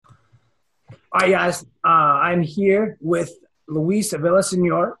All right, guys. I'm here with Luis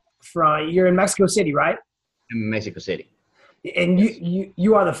Villasenor from. You're in Mexico City, right? In Mexico City. And you Yes. you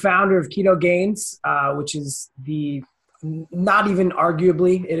you are the founder of Keto Gains, which is the not even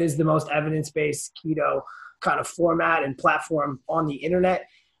arguably it is the most evidence-based keto kind of format and platform on the internet.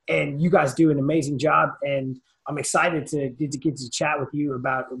 And you guys do an amazing job. And I'm excited to get to chat with you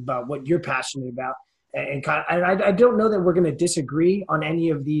about what you're passionate about. And kind of, and I don't know that we're going to disagree on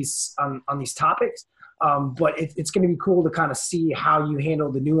any of these on these topics, but it's going to be cool to kind of see how you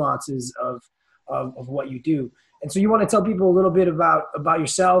handle the nuances of what you do. And so you want to tell people a little bit about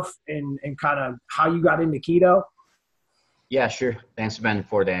yourself and kind of how you got into keto? Yeah, sure. Thanks, Ben,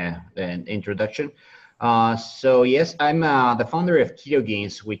 for the introduction. So yes, I'm the founder of Keto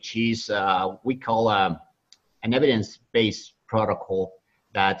Gains, which is we call an evidence-based protocol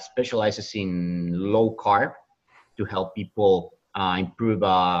that specializes in low carb to help people improve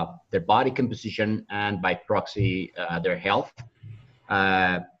their body composition and by proxy their health.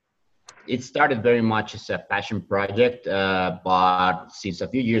 Uh, it started very much as a passion project, but since a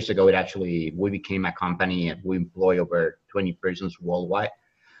few years ago, we became a company and we employ over 20 persons worldwide.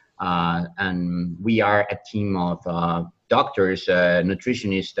 And we are a team of doctors,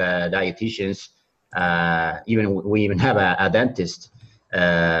 nutritionists, dietitians, we even have a dentist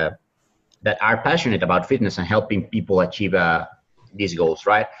uh, that are passionate about fitness and helping people achieve these goals,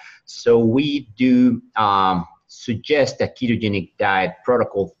 right? So we do suggest a ketogenic diet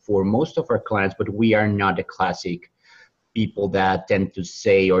protocol for most of our clients, but we are not the classic people that tend to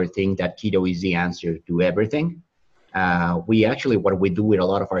say or think that keto is the answer to everything. We actually, what we do with a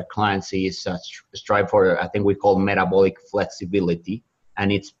lot of our clients is strive for, I think we call metabolic flexibility,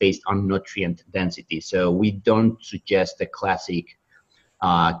 and it's based on nutrient density. So we don't suggest the classic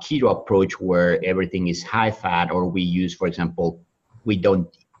keto approach where everything is high fat, or we use, for example, we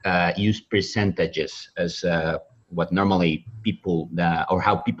don't use percentages as what normally people or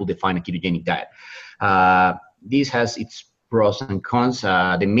how people define a ketogenic diet. This has its pros and cons.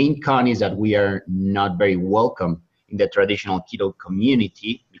 The main con is that we are not very welcome in the traditional keto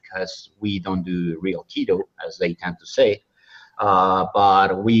community because we don't do real keto, as they tend to say.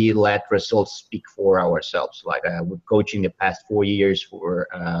 But we let results speak for ourselves. Like we're coaching the past 4 years for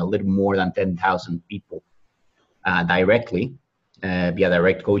a little more than 10,000 people directly via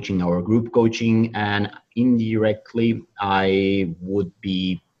direct coaching or group coaching, and indirectly, I would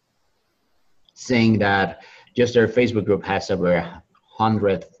be saying that just our Facebook group has over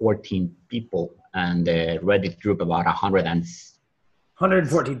 114 people, and the Reddit group about 100 and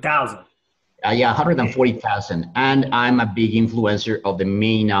 114,000. yeah, 140,000. And I'm a big influencer of the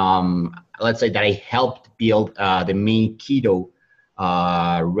main, let's say that I helped build the main keto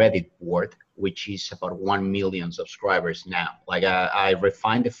Reddit board, which is about 1 million subscribers now. Like I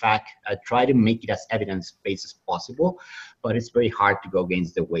refine the fact, I try to make it as evidence-based as possible, but it's very hard to go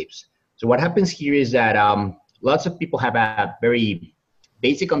against the waves. So what happens here is that lots of people have a very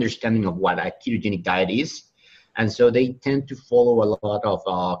basic understanding of what a ketogenic diet is. And so they tend to follow a lot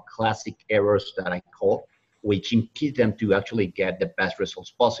of classic errors that I call, which impede them to actually get the best results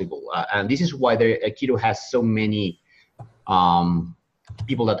possible. And this is why the keto has so many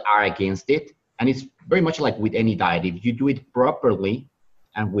people that are against it. And it's very much like with any diet. If you do it properly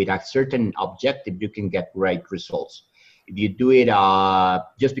and with a certain objective, you can get great results. If you do it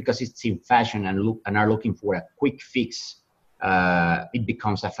just because it's in fashion and are looking for a quick fix, it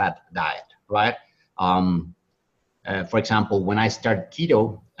becomes a fad diet, right? For example, when I started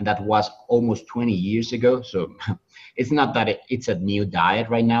keto, and that was almost 20 years ago, so it's not that it's a new diet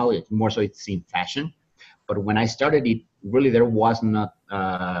right now, it's more so it's in fashion. But when I started it, really there was not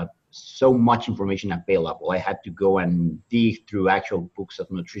so much information available. I had to go and dig through actual books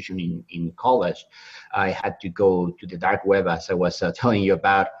of nutrition in college. I had to go to the dark web, as I was telling you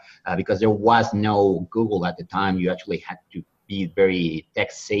about, because there was no Google at the time. You actually had to be very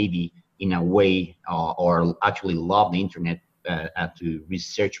tech savvy in a way, or actually love the internet to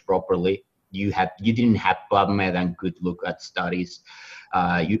research properly. You didn't have PubMed and could look at studies.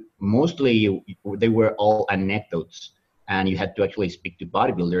 They were all anecdotes, and you had to actually speak to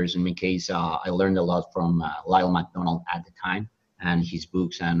bodybuilders. In my case, I learned a lot from Lyle McDonald at the time and his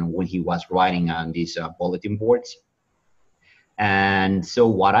books, and when he was writing on these bulletin boards. And so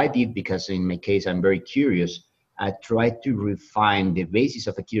what I did, because in my case I'm very curious, I tried to refine the basis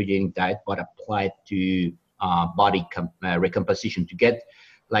of a ketogenic diet, but apply it to body recomposition to get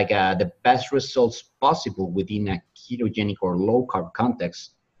the best results possible within a ketogenic or low carb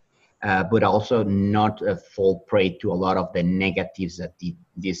context, but also not fall prey to a lot of the negatives that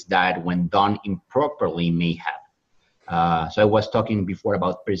this diet, when done improperly, may have. So I was talking before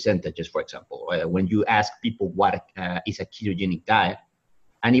about percentages, for example. When you ask people what is a ketogenic diet,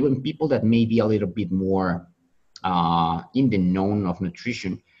 and even people that may be a little bit more in the known of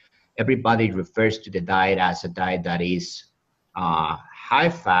nutrition, everybody refers to the diet as a diet that is high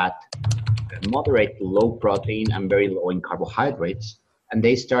fat, moderate to low protein, and very low in carbohydrates. And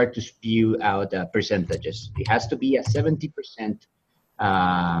they start to spew out percentages. It has to be a 70%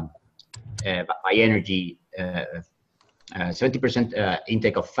 by energy, 70%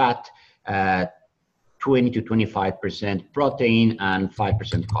 intake of fat, 20 to 25% protein, and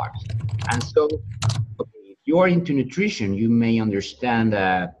 5% carbs. And so, if you are into nutrition, you may understand,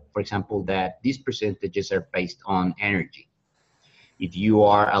 for example, that these percentages are based on energy. If you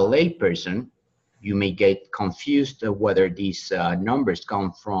are a layperson, you may get confused whether these numbers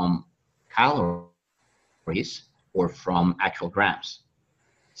come from calories or from actual grams.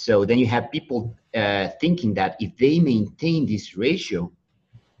 So then you have people thinking that if they maintain this ratio,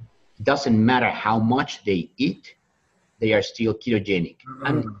 it doesn't matter how much they eat, they are still ketogenic.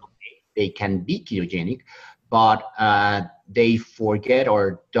 And they can be ketogenic, but they forget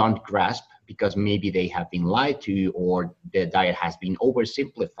or don't grasp because maybe they have been lied to, or the diet has been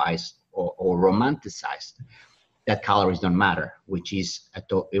oversimplified or romanticized, that calories don't matter, which is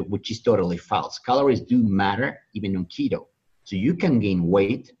totally false. Calories do matter even on keto. So you can gain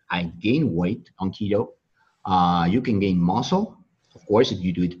weight. I gain weight on keto. You can gain muscle, of course, if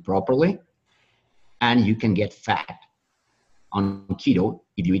you do it properly, and you can get fat on keto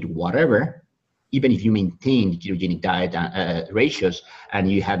if you eat whatever, even if you maintain the ketogenic diet ratios and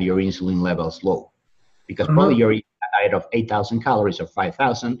you have your insulin levels low, because probably you're eating a diet of 8,000 calories or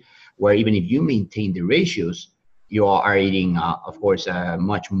 5,000, where even if you maintain the ratios, you are eating, of course,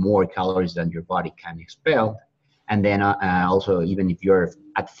 much more calories than your body can expel. And then also, even if you're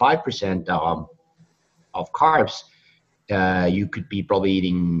at 5% of carbs, you could be probably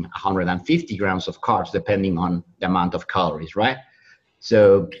eating 150 grams of carbs, depending on the amount of calories, right?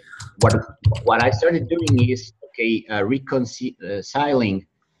 So what I started doing is, reconciling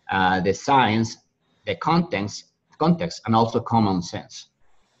the science, the context, and also common sense.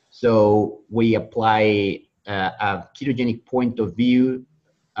 So we apply a ketogenic point of view,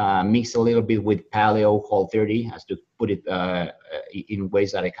 mix a little bit with paleo, Whole30, as to put it in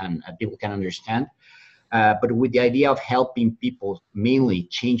ways that people can understand. But with the idea of helping people mainly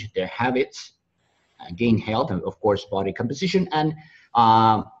change their habits, gain health, and of course body composition, and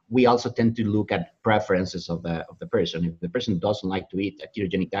we also tend to look at preferences of the person. If the person doesn't like to eat a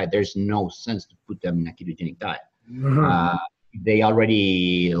ketogenic diet, there's no sense to put them in a ketogenic diet. They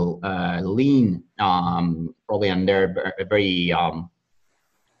already lean, probably, and they're very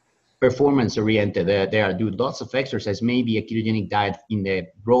performance oriented. They do lots of exercise. Maybe a ketogenic diet in the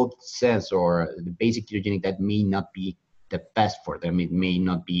broad sense, or the basic ketogenic diet, may not be the best for them. It may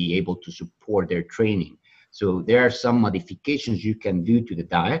not be able to support their training. So there are some modifications you can do to the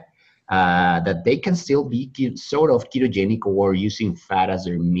diet that they can still be sort of ketogenic or using fat as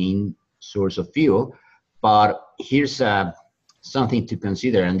their main source of fuel. But here's something to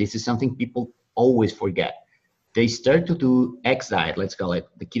consider, and this is something people always forget. They start to do X diet, let's call it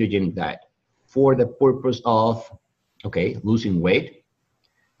the ketogenic diet, for the purpose of, losing weight.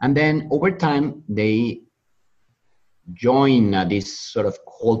 And then over time, they join this sort of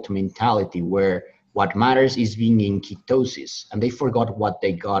cult mentality where what matters is being in ketosis. And they forgot what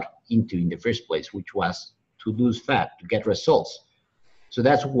they got into in the first place, which was to lose fat, to get results. So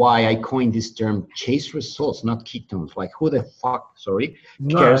that's why I coined this term, chase results, not ketones. Like, who the fuck,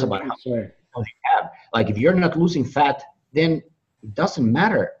 cares about how you have? Like, if you're not losing fat, then it doesn't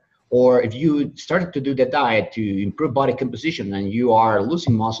matter. Or if you started to do the diet to improve body composition and you are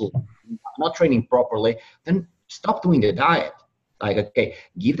losing muscle, not training properly, then stop doing the diet. Like,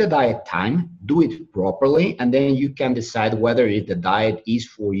 give the diet time, do it properly, and then you can decide whether the diet is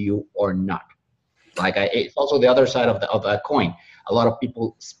for you or not. Like, it's also the other side of a coin. A lot of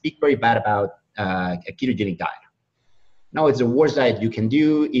people speak very bad about a ketogenic diet. No, it's the worst diet you can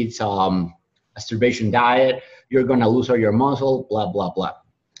do. It's a starvation diet. You're going to lose all your muscle, blah, blah, blah.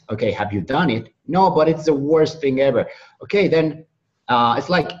 Okay, have you done it? No, but it's the worst thing ever. Okay, then it's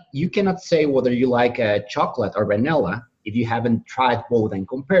like you cannot say whether you like chocolate or vanilla if you haven't tried both and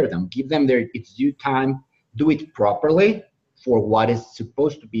compare them. Give them its due time. Do it properly for what is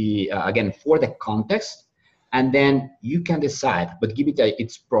supposed to be, again, for the context. And then you can decide, but give it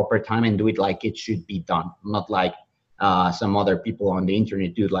its proper time and do it like it should be done. Not like some other people on the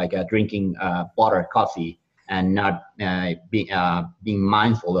internet do, like drinking butter coffee and not being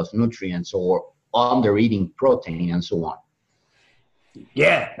mindful of nutrients, or under eating protein and so on.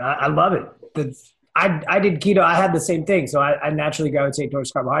 Yeah, I love it. I did keto. I had the same thing. So I naturally gravitate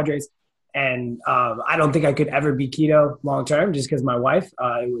towards carbohydrates. And I don't think I could ever be keto long term just because my wife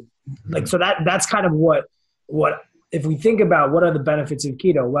it would like, so that's kind of what if we think about what are the benefits of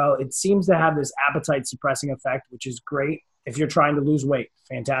keto, well, it seems to have this appetite suppressing effect, which is great if you're trying to lose weight.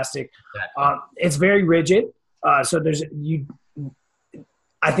 Fantastic. It's very rigid. So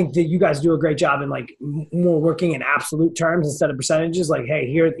I think that you guys do a great job in like more working in absolute terms instead of percentages. Like,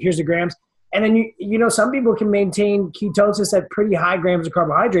 hey, here's the grams. And then, you know, some people can maintain ketosis at pretty high grams of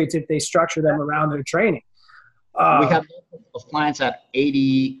carbohydrates if they structure them around their training. We have clients at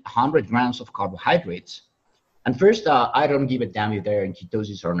 80, 100 grams of carbohydrates. And first, I don't give a damn if they're in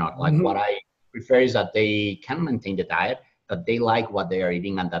ketosis or not. Like what I prefer is that they can maintain the diet, that they like what they are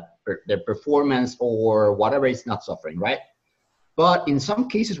eating, and that their performance or whatever is not suffering, right? But in some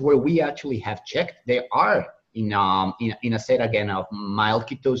cases where we actually have checked, they are in a state again of mild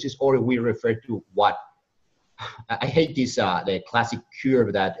ketosis, or we refer to what I hate this the classic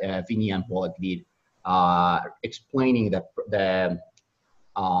curve that Vinny and Pollock did, explaining the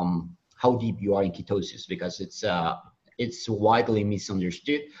how deep you are in ketosis, because it's widely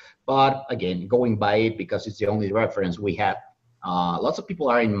misunderstood. But again, going by it because it's the only reference we have, lots of people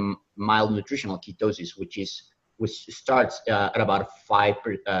are in mild nutritional ketosis, which starts at about 5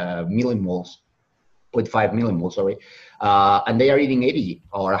 millimoles. 0.5 millimoles, sorry, and they are eating 80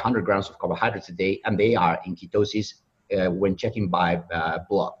 or 100 grams of carbohydrates a day, and they are in ketosis when checking by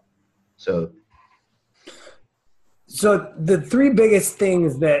blood. So the three biggest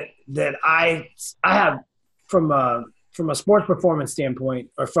things that I have from a sports performance standpoint,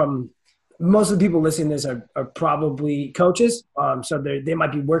 or from most of the people listening to this are probably coaches. So they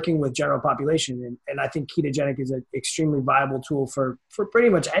might be working with general population, and I think ketogenic is an extremely viable tool for pretty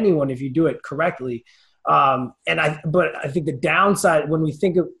much anyone if you do it correctly. But I think the downside, when we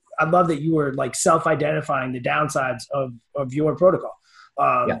think of, I love that you were like self-identifying the downsides of your protocol.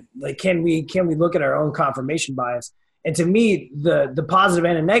 Like, can we look at our own confirmation bias? And to me, the positive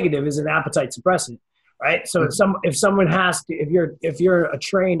and a negative is an appetite suppressant, right? So if someone has to, if you're a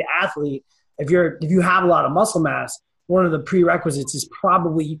trained athlete, if you have a lot of muscle mass, one of the prerequisites is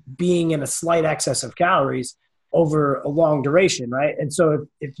probably being in a slight excess of calories over a long duration, right? And so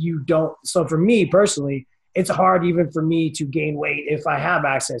if you don't, so for me personally, it's hard even for me to gain weight if I have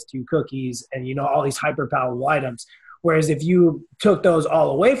access to cookies and, you know, all these hyper palatable items. Whereas if you took those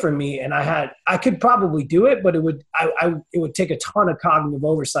all away from me and I could probably do it, but it would take a ton of cognitive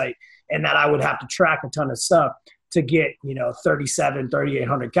oversight, and that I would have to track a ton of stuff to get, you know,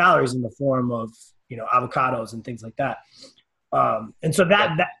 3,800 calories in the form of, you know, avocados and things like that. And so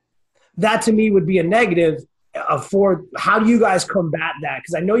that to me would be a negative for how do you guys combat that?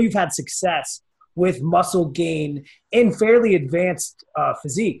 Because I know you've had success with muscle gain in fairly advanced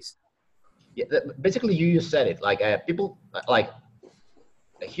physiques. Yeah, basically you just said it. Like people, like,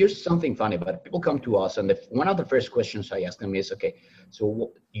 here's something funny, but people come to us, and one of the first questions I ask them is, okay,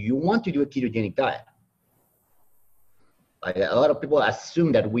 so you want to do a ketogenic diet? Like, a lot of people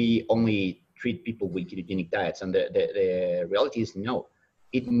assume that we only treat people with ketogenic diets, and the reality is no.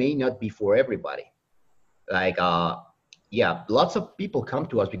 It may not be for everybody. Like, lots of people come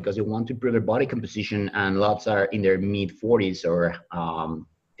to us because they want to improve their body composition, and lots are in their mid 40s or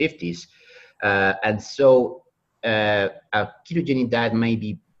 50s. And so a ketogenic diet may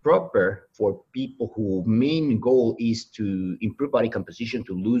be proper for people whose main goal is to improve body composition,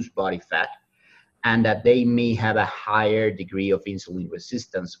 to lose body fat, and that they may have a higher degree of insulin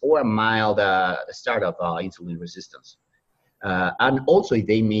resistance or a mild start of insulin resistance. And also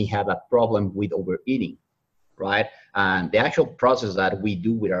they may have a problem with overeating, right? And the actual process that we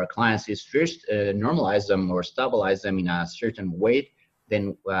do with our clients is first normalize them or stabilize them in a certain weight,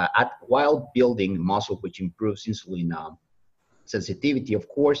 then while building muscle, which improves insulin sensitivity, of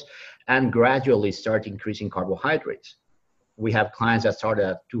course, and gradually start increasing carbohydrates. We have clients that started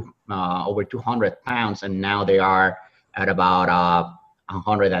at over 200 pounds, and now they are at about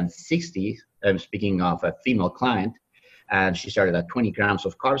 160. I'm speaking of a female client, and she started at 20 grams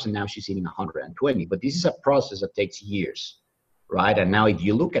of carbs, and now she's eating 120. But this is a process that takes years, right? And now if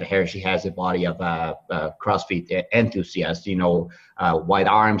you look at her, she has the body of a CrossFit enthusiast, you know, wide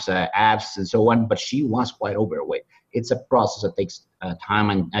arms, abs, and so on, but she was quite overweight. It's a process that takes time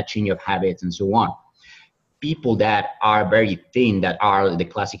and a change of habits and so on. People that are very thin, that are the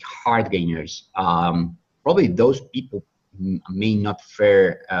classic hard gainers, probably those people may not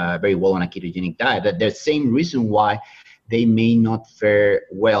fare very well on a ketogenic diet. That the same reason why they may not fare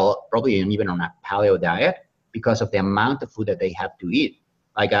well, probably even on a paleo diet, because of the amount of food that they have to eat.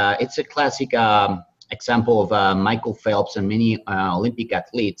 Like it's a classic example of Michael Phelps and many Olympic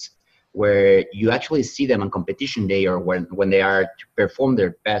athletes where you actually see them on competition day or when they are to perform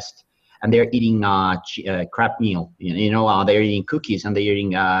their best, and they're eating crap meal. They're eating cookies and they're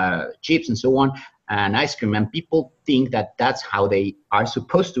eating chips and so on, and ice cream. And people think that that's how they are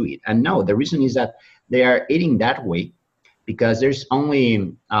supposed to eat. And no, the reason is that they are eating that way because there's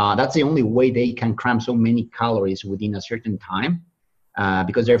only that's the only way they can cram so many calories within a certain time,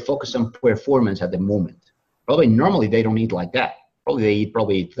 because they're focused on performance at the moment. Probably normally they don't eat like that. Probably they eat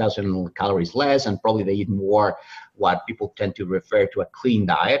 2,000 calories less, and probably they eat more what people tend to refer to a clean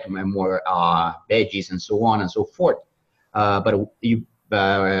diet, more veggies and so on and so forth. But you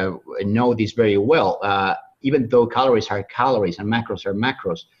know this very well. Even though calories are calories and macros are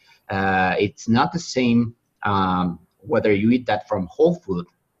macros, it's not the same whether you eat that from whole food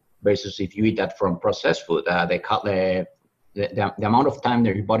versus if you eat that from processed food. The amount of time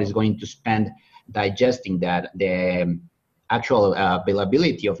that your body is going to spend digesting that, the actual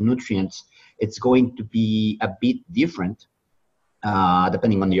availability of nutrients, it's going to be a bit different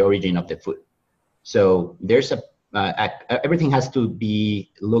depending on the origin of the food. So there's everything has to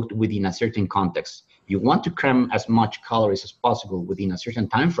be looked within a certain context. You want to cram as much calories as possible within a certain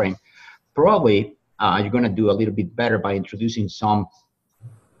time frame. Probably you're going to do a little bit better by introducing some,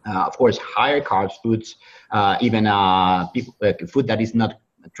 of course, higher carbs foods, even food that is not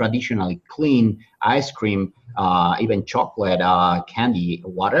traditionally clean, ice cream, even chocolate, candy,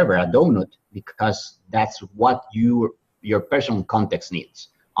 whatever, a donut, because that's what your personal context needs.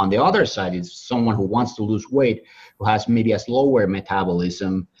 On the other side is someone who wants to lose weight, who has maybe a slower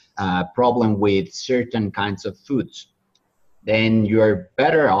metabolism, problem with certain kinds of foods. Then you're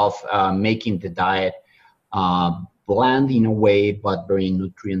better off making the diet bland in a way, but very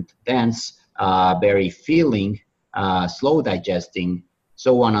nutrient dense, very filling, slow digesting,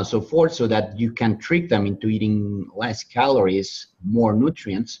 so on and so forth, so that you can trick them into eating less calories, more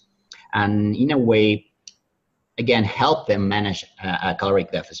nutrients, and in a way, again, help them manage a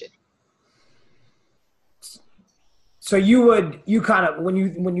caloric deficit. So you kind of, when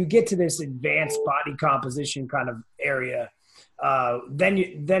you get to this advanced body composition kind of area,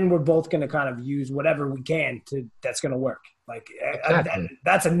 then we're both going to kind of use whatever we can that's going to work. Like exactly.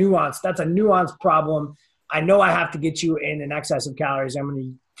 That's a nuanced problem. I know I have to get you in excess of calories. I'm going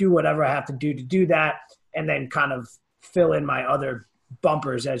to do whatever I have to do that, and then kind of fill in my other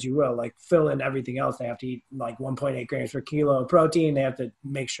bumpers, as you will, like fill in everything else. They have to eat like 1.8 grams per kilo of protein. They have to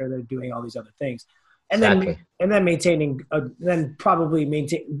make sure they're doing all these other things. And exactly. then maintaining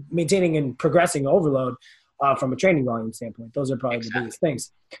and progressing overload from a training volume standpoint. Those are probably exactly. the biggest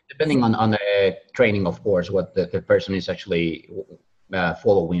things. Depending on the training, of course, what the person is actually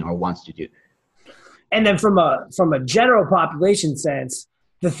following or wants to do. And then from a general population sense,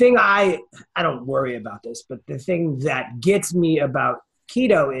 the thing I don't worry about this, but the thing that gets me about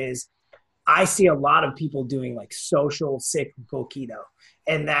keto is I see a lot of people doing like social cyclical keto,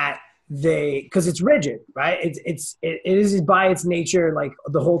 and that because it's rigid, right? It is by its nature, like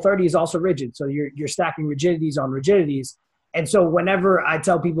the Whole30 is also rigid. So you're stacking rigidities on rigidities. And so whenever I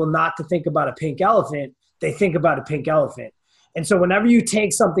tell people not to think about a pink elephant, they think about a pink elephant. And so whenever you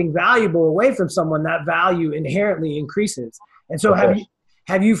take something valuable away from someone, that value inherently increases. And so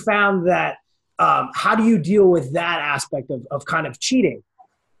have you found that, how do you deal with that aspect of kind of cheating?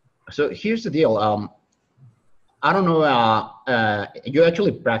 So here's the deal. I don't know, you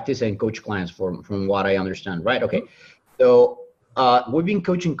actually practice and coach clients from what I understand, right? Okay. So we've been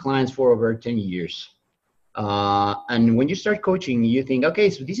coaching clients for over 10 years. And when you start coaching, you think, okay,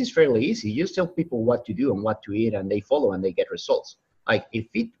 so this is fairly easy. You just tell people what to do and what to eat, and they follow and they get results. Like if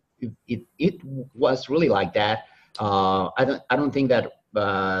it was really like that, I don't think that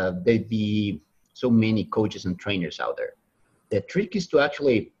there'd be so many coaches and trainers out there. The trick is to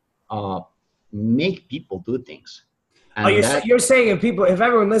actually make people do things. And you're saying if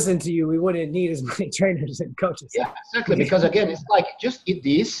everyone listened to you, we wouldn't need as many trainers and coaches. Yeah, exactly. Because again, it's like just eat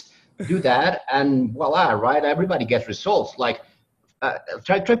this, do that, and voila, right? Everybody gets results. Like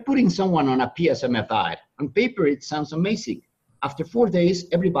try putting someone on a PSMF diet. On paper, it sounds amazing. After 4 days,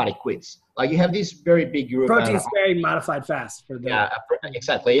 everybody quits. Like you have this very big group. Protein sparing modified fast for the. Yeah,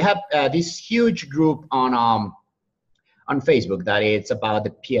 exactly. You have this huge group on Facebook that it's about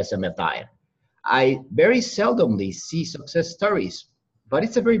the PSMF diet. I very seldomly see success stories, but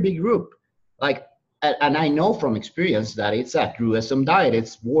it's a very big group. Like, and I know from experience that it's a gruesome diet.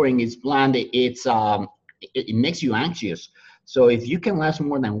 It's boring. It's bland. It makes you anxious. So if you can last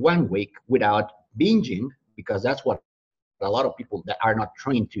more than 1 week without binging, because that's what a lot of people that are not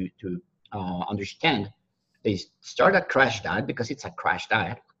trained to understand, they start a crash diet because it's a crash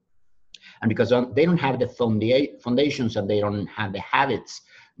diet, and because they don't have the foundations and they don't have the habits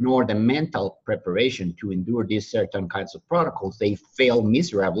nor the mental preparation to endure these certain kinds of protocols, they fail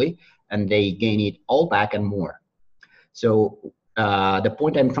miserably and they gain it all back and more. So the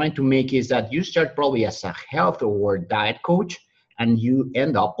point I'm trying to make is that you start probably as a health or diet coach, and you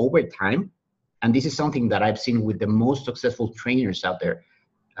end up over time, and this is something that I've seen with the most successful trainers out there,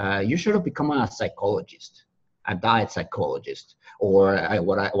 you sort of become a psychologist, a diet psychologist, or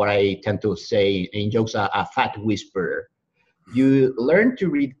what I tend to say in jokes, a fat whisperer. You learn to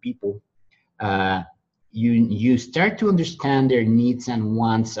read people. You start to understand their needs and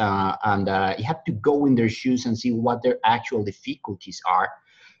wants, and you have to go in their shoes and see what their actual difficulties are,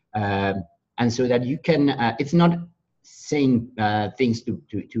 and so that you can. It's not saying things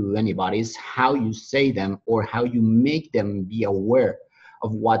to anybody; it's how you say them or how you make them be aware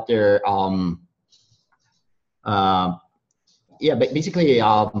of what their but basically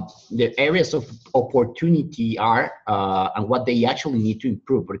the areas of opportunity are, and what they actually need to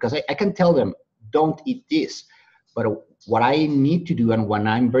improve. Because I can tell them, don't eat this, but what I need to do, and when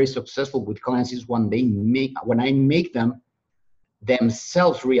I'm very successful with clients, is when I make them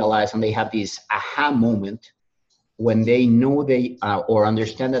themselves realize, and they have this aha moment when they know they or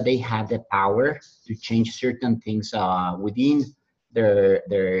understand that they have the power to change certain things within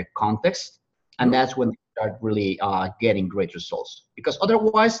their context, and that's when they start really getting great results. Because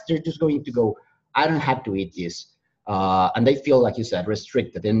otherwise, they're just going to go, I don't have to eat this. And they feel, like you said,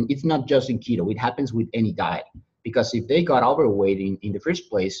 restricted. And it's not just in keto. It happens with any diet. Because if they got overweight in the first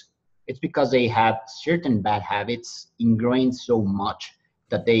place, it's because they have certain bad habits ingrained so much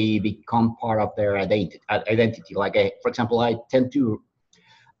that they become part of their identity. Like, for example, I tend to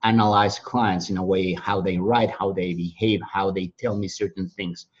analyze clients in a way, how they write, how they behave, how they tell me certain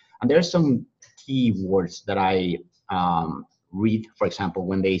things. And there are some key words that I read, for example,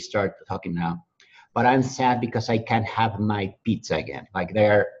 when they start talking now. But I'm sad because I can't have my pizza again. Like,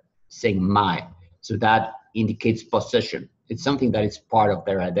 they're saying my. So that indicates possession. It's something that is part of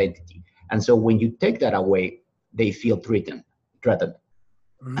their identity. And so when you take that away, they feel threatened.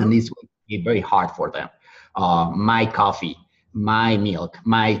 Mm-hmm. And it's going to be very hard for them. My coffee, my milk,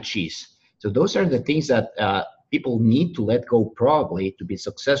 my cheese. So those are the things that people need to let go probably to be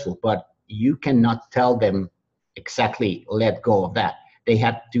successful. But you cannot tell them exactly let go of that. They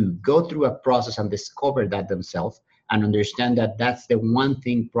have to go through a process and discover that themselves, and understand that that's the one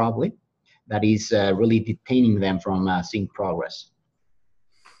thing probably that is really detaining them from seeing progress.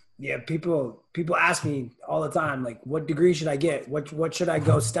 Yeah, people ask me all the time, like, what degree should I get? What should I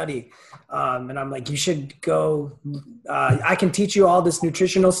go study? And I'm like, you should go. I can teach you all this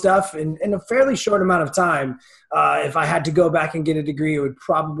nutritional stuff in a fairly short amount of time. If I had to go back and get a degree, it would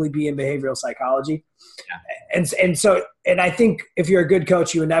probably be in behavioral psychology. Yeah. And I think if you're a good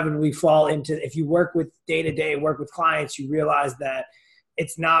coach, you inevitably fall into, if you work with day-to-day, work with clients, you realize that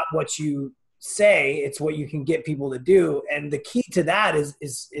it's not what you say, it's what you can get people to do. And the key to that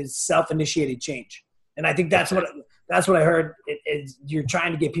is self-initiated change. And I think that's what I heard. You're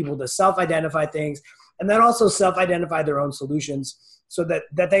trying to get people to self-identify things, and then also self-identify their own solutions so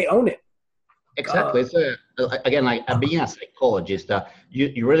that they own it. Exactly. Again, like being a psychologist,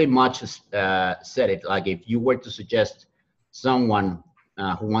 you really much said it. Like, if you were to suggest someone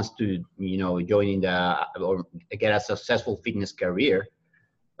who wants to, join in or get a successful fitness career,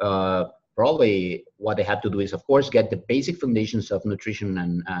 probably what they have to do is, of course, get the basic foundations of nutrition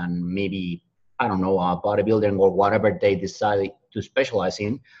and maybe, I don't know, bodybuilding or whatever they decide to specialize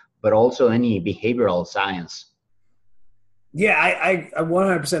in, but also any behavioral science. Yeah, I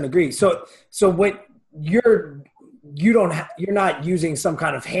 100% agree. So what you're not using some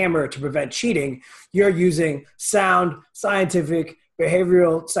kind of hammer to prevent cheating. You're using sound, scientific,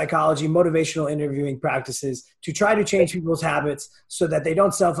 behavioral psychology, motivational interviewing practices to try to change people's habits so that they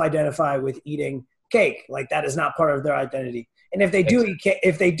don't self-identify with eating cake. Like, that is not part of their identity. And if they do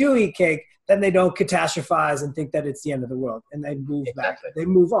eat cake, then they don't catastrophize and think that it's the end of the world, and they move back. They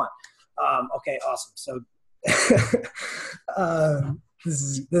move on. Okay, awesome. So this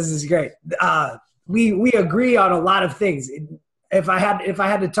is great. We agree on a lot of things. If I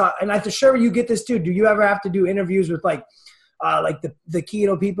had to talk, and I'm sure you get this too. Do you ever have to do interviews with like the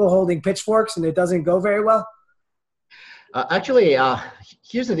keto people holding pitchforks and it doesn't go very well? Actually,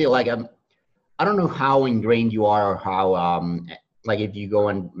 here's the deal. Like, I don't know how ingrained you are, or how like if you go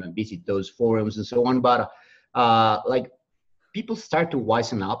and visit those forums and so on, but like, people start to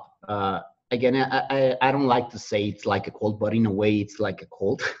wisen up. Again, I don't like to say it's like a cold, but in a way it's like a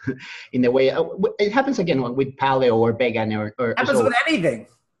cold. In a way, it happens again with paleo or vegan or happens with anything.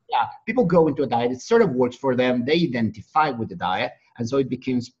 Yeah, people go into a diet. It sort of works for them. They identify with the diet, and so it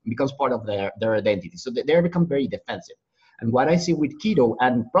becomes part of their identity. So they become very defensive. And what I see with keto,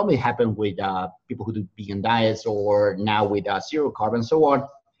 and probably happened with people who do vegan diets or now with zero carb and so on,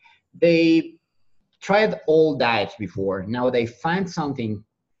 they tried all diets before. Now they find something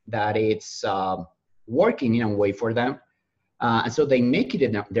that it's working in a way for them. And so they make it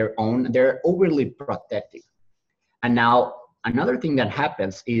in their own. They're overly protective. And now another thing that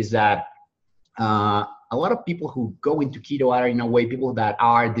happens is that a lot of people who go into keto are in a way people that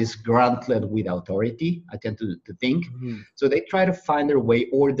are disgruntled with authority, I tend to think. Mm-hmm. So they try to find their way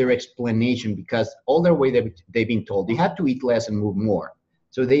or their explanation, because all their way they've been told they have to eat less and move more.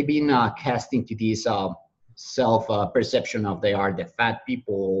 So they've been cast into this self-perception of they are the fat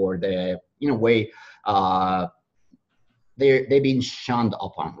people, or the, in a way, they've been shunned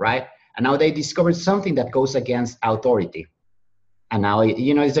upon, right? And now they discovered something that goes against authority. And now,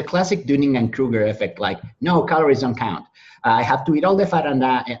 it's a classic Dunning-Kruger effect, like, no, calories don't count. I have to eat all the fat, and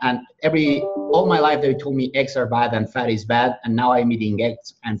all my life they told me eggs are bad and fat is bad. And now I'm eating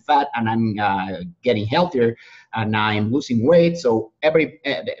eggs and fat, and I'm getting healthier, and I'm losing weight. So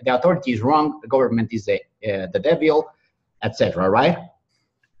the authority is wrong. The government is the devil, etc. Right?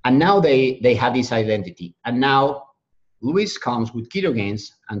 And now they have this identity. And now Luis comes with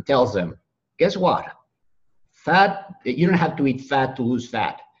Ketogains and tells them, guess what? Fat, you don't have to eat fat to lose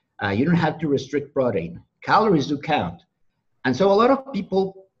fat. You don't have to restrict protein. Calories do count. And so a lot of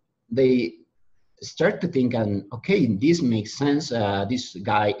people, they start to think, okay, this makes sense. This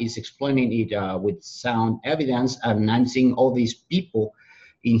guy is explaining it with sound evidence. And I'm seeing all these people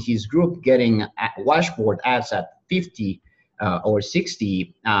in his group getting washboard ads at 50 or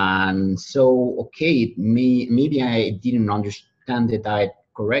 60. And so, okay, maybe I didn't understand the diet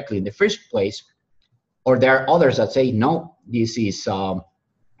correctly in the first place. Or there are others that say, no, this is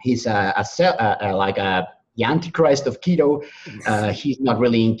he's like the antichrist of keto. He's not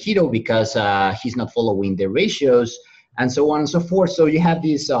really in keto because he's not following the ratios, and so on and so forth. So you have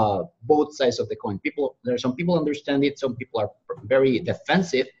these both sides of the coin. There are some people understand it. Some people are very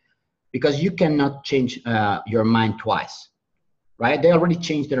defensive because you cannot change your mind twice, right? They already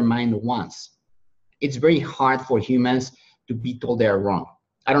changed their mind once. It's very hard for humans to be told they're wrong.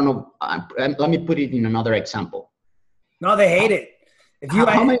 I don't know. Let me put it in another example. No, they hate it. If you,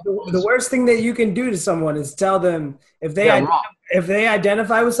 the worst thing that you can do to someone is tell them if they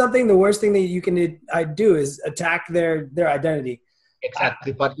identify with something, the worst thing that you can do is attack their identity.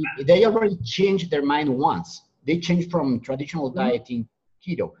 Exactly. But they already changed their mind once. They changed from traditional dieting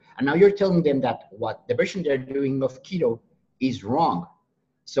keto, and now you're telling them that what the version they're doing of keto is wrong.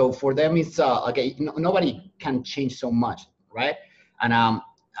 So for them, it's okay. Nobody can change so much, right? And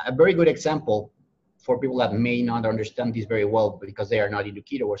a very good example for people that may not understand this very well because they are not into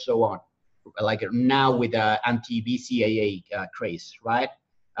keto or so on, like now with the anti-BCAA craze, right?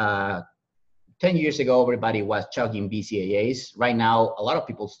 10 years ago, everybody was chugging BCAAs. Right now, a lot of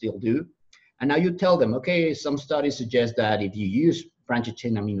people still do. And now you tell them, okay, some studies suggest that if you use branched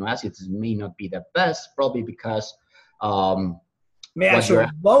chain amino acids, it may not be the best, probably because may actually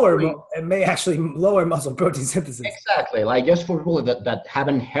lower muscle protein synthesis. Exactly. Like, just for people that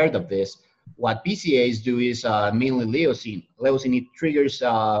haven't heard of this, what BCAAs do is mainly leucine. Leucine, it triggers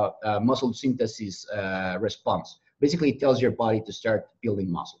muscle synthesis response. Basically, it tells your body to start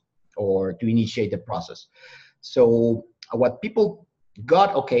building muscle or to initiate the process. So what people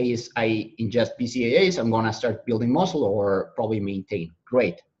got, okay, is I ingest BCAAs, I'm going to start building muscle or probably maintain.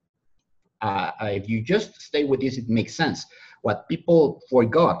 Great. If you just stay with this, it makes sense. What people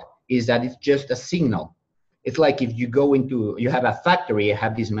forgot is that it's just a signal. It's like if you have a factory, you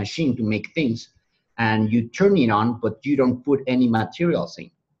have this machine to make things, and you turn it on, but you don't put any materials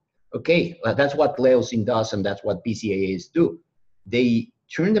in. Okay, that's what leucine does, and that's what BCAAs do. They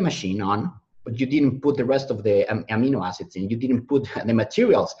turn the machine on, but you didn't put the rest of the amino acids in. You didn't put the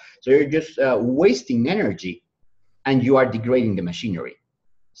materials. So you're just wasting energy, and you are degrading the machinery.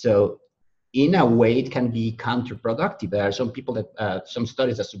 So in a way, it can be counterproductive. There are some people some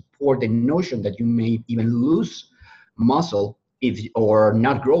studies that support the notion that you may even lose muscle or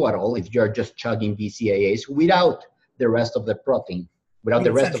not grow at all if you're just chugging BCAAs without the rest of the protein, without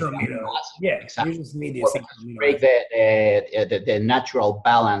the rest of the amino acids. Yeah, exactly. You just need break the natural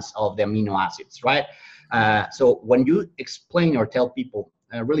balance of the amino acids, right? So when you explain or tell people,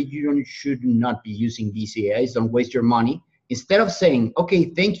 really, you should not be using BCAAs, don't waste your money. Instead of saying, okay,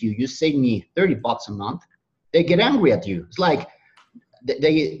 thank you, you saved me $30 a month, they get angry at you. It's like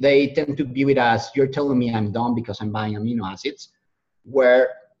they tend to view it as, you're telling me I'm dumb because I'm buying amino acids, where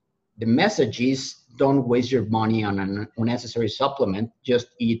the message is, don't waste your money on an unnecessary supplement. Just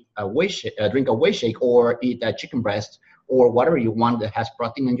eat drink a whey shake, or eat a chicken breast, or whatever you want that has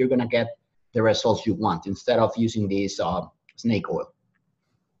protein, and you're going to get the results you want instead of using this snake oil.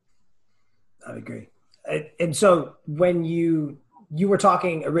 I agree. And so when you were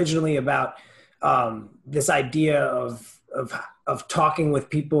talking originally about this idea of talking with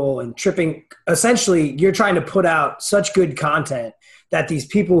people and tripping, essentially you're trying to put out such good content that these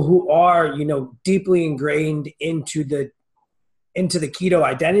people who are, deeply ingrained into the keto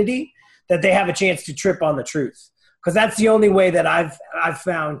identity, that they have a chance to trip on the truth. Because that's the only way that I've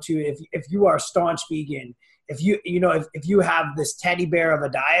found to, if you are a staunch vegan, if you have this teddy bear of a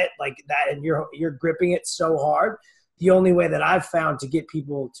diet like that and you're gripping it so hard, the only way that I've found to get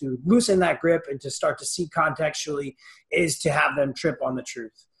people to loosen that grip and to start to see contextually is to have them trip on the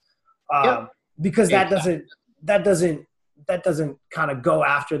truth. Because that doesn't kind of go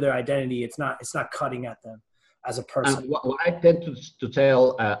after their identity. It's not cutting at them as a person. What I tend to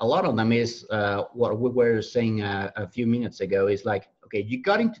tell a lot of them is what we were saying a few minutes ago is like, okay, you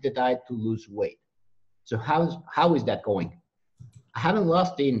got into the diet to lose weight. So how is that going? I haven't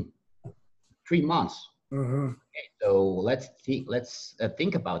lost in 3 months. Mm-hmm. Okay, so let's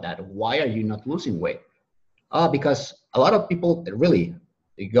think about that. Why are you not losing weight? Because a lot of people really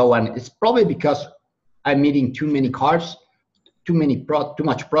go, and it's probably because I'm eating too many carbs, too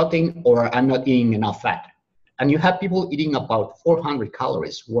much protein, or I'm not eating enough fat. And you have people eating about 400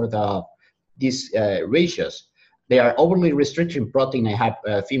 calories worth of these ratios. They are overly restricting protein. I have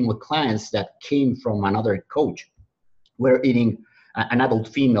female clients that came from another coach. We're eating an adult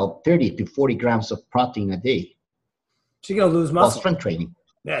female 30 to 40 grams of protein a day. She's going to lose muscle. While strength training.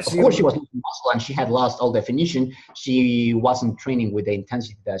 Yeah, of course, she was losing muscle and she had lost all definition. She wasn't training with the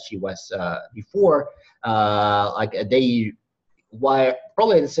intensity that she was before. Probably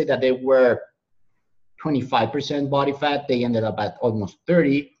let's say that they were 25% body fat. They ended up at almost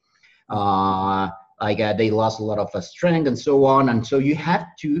 30. They lost a lot of strength and so on. And so you have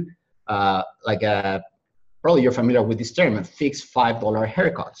to, probably you're familiar with this term, fix $5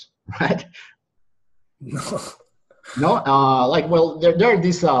 haircuts, right? No, there are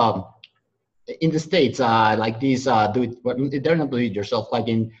these in the States, they're not do it yourself, like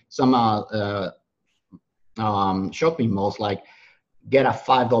in some shopping malls, like get a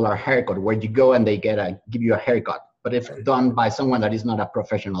 $5 haircut where you go and they give you a haircut. But if done by someone that is not a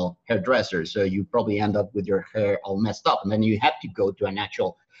professional hairdresser, so you probably end up with your hair all messed up. And then you have to go to an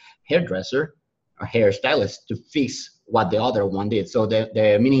actual hairdresser or hairstylist to fix what the other one did. So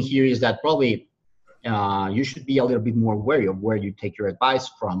the meaning here is that probably you should be a little bit more wary of where you take your advice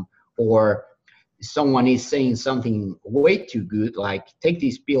from, or someone is saying something way too good, like take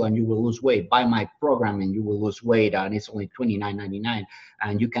this pill and you will lose weight, buy my program and you will lose weight, and it's only $29.99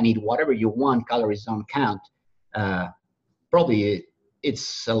 and you can eat whatever you want, calories don't count. Probably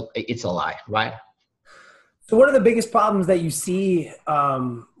it's a lie, right? So what are the biggest problems that you see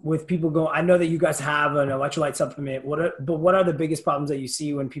with people going? I know that you guys have an electrolyte supplement. But what are the biggest problems that you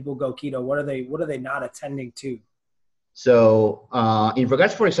see when people go keto? What are they not attending to? So in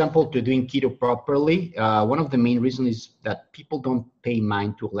regards, for example, to doing keto properly, one of the main reasons is that people don't pay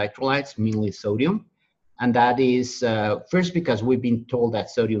mind to electrolytes, mainly sodium. And that is first because we've been told that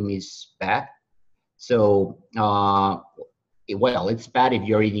sodium is bad. So, it's bad if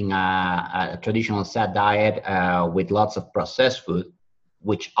you're eating a traditional SAD diet with lots of processed food,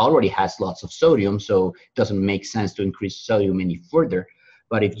 which already has lots of sodium, so it doesn't make sense to increase sodium any further.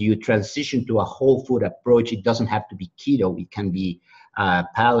 But if you transition to a whole food approach, it doesn't have to be keto. It can be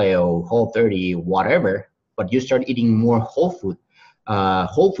paleo, Whole30, whatever, but you start eating more whole food.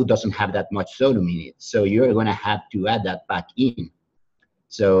 Whole food doesn't have that much sodium in it, so you're going to have to add that back in.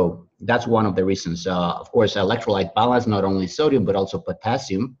 So that's one of the reasons. Of course, electrolyte balance, not only sodium, but also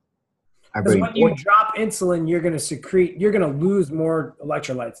potassium are very important. When you drop insulin, you're going to lose more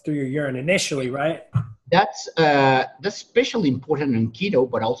electrolytes through your urine initially, right? That's especially important in keto,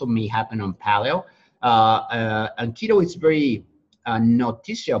 but also may happen on paleo. And keto is very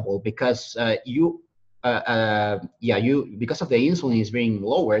noticeable because because of the insulin is being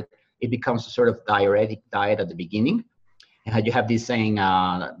lowered, it becomes a sort of diuretic diet at the beginning. You have this saying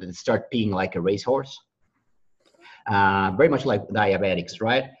that start peeing like a racehorse, very much like diabetics,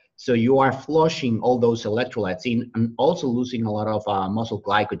 right? So you are flushing all those electrolytes in and also losing a lot of muscle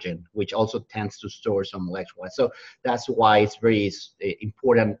glycogen, which also tends to store some electrolytes. So that's why it's very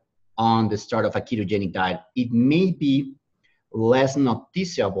important on the start of a ketogenic diet. It may be less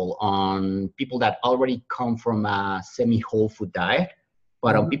noticeable on people that already come from a semi-whole food diet,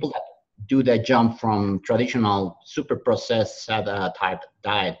 but on people that do the jump from traditional super processed type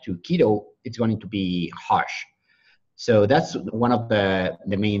diet to keto, it's going to be harsh. So that's one of the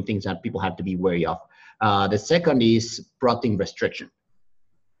main things that people have to be wary of. The second is protein restriction.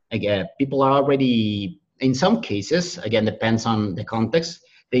 again, people are already, in some cases, again, depends on the context,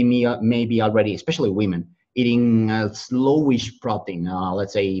 they may be already, especially women, eating slowish protein,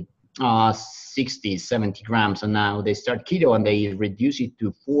 let's say 60, 70 grams, and now they start keto and they reduce it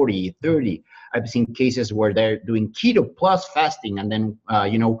to 40, 30. I've seen cases where they're doing keto plus fasting and then,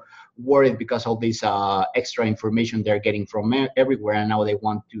 worried because all this extra information they're getting from everywhere, and now they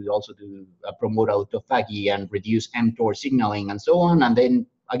want to also promote autophagy and reduce mTOR signaling and so on, and then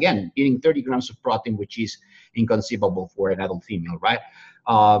again eating 30 grams of protein, which is inconceivable for an adult female, right?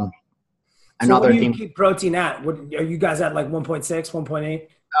 So what do you keep protein at? What are you guys at, like 1.6, 1.8?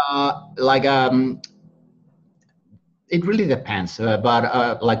 It really depends,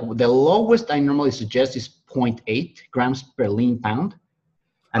 but like the lowest I normally suggest is 0.8 grams per lean pound.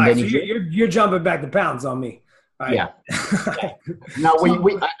 And then so you're jumping back to pounds on me. Right? Yeah. No,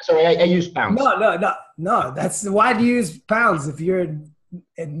 sorry, I use pounds. No. That's why do you use pounds if you're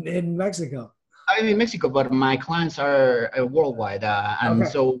in Mexico? I'm in Mexico, but my clients are worldwide, and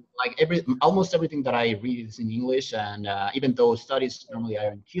so like almost everything that I read is in English, and even though studies normally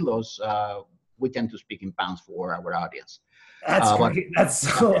are in kilos, we tend to speak in pounds for our audience. That's great. That's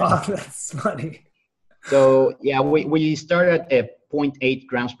so awesome. That's funny. So yeah, we started at 0.8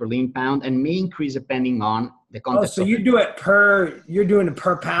 grams per lean pound and may increase depending on the context. So you're doing it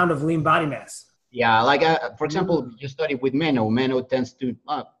per pound of lean body mass. Yeah, like for example, you study with Menno. Menno tends to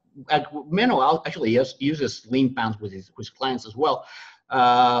Menno actually uses lean pounds with his clients as well.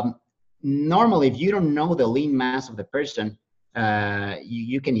 Normally, if you don't know the lean mass of the person,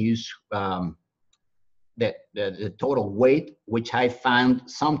 you can use the total weight, which I found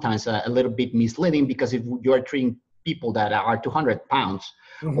sometimes a little bit misleading, because if you're treating people that are 200 pounds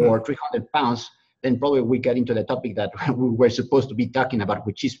or 300 pounds, then probably we get into the topic that we were supposed to be talking about,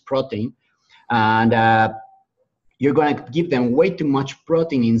 which is protein. And you're going to give them way too much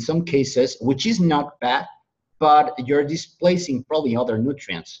protein in some cases, which is not bad, but you're displacing probably other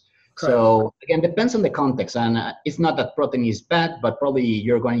nutrients. Correct. So again, depends on the context. And it's not that protein is bad, but probably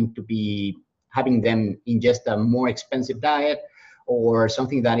you're going to be having them ingest a more expensive diet or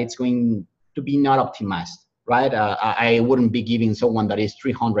something that it's going to be not optimized, right? I wouldn't be giving someone that is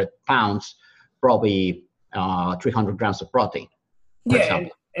 300 pounds, probably 300 grams of protein, for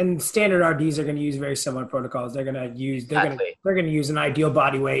example. And standard RDs are going to use very similar protocols. They're going to use they're going to use an ideal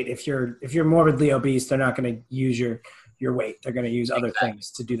body weight. If you're morbidly obese, they're not going to use your weight. They're going to use other things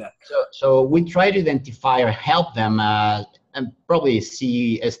to do that. So we try to identify or help them and probably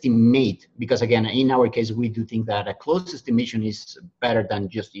estimate, because again, in our case, we do think that a close estimation is better than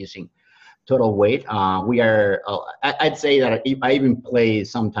just using total weight. I'd say that I even play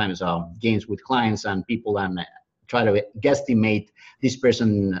sometimes games with clients and people and try to guesstimate this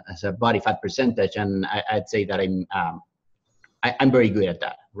person as a body fat percentage, and I'd say that I'm very good at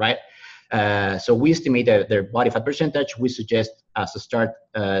that, right? So we estimate their body fat percentage. We suggest as a start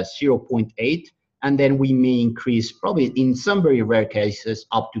 0.8, and then we may increase probably in some very rare cases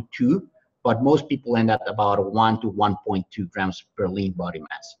up to 2, but most people end at about 1 to 1.2 grams per lean body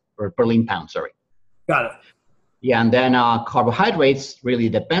mass, or per lean pound, sorry. Got it. Yeah, and then carbohydrates really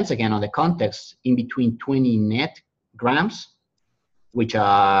depends again on the context, in between 20 net grams, which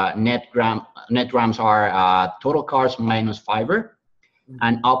net grams are total carbs minus fiber,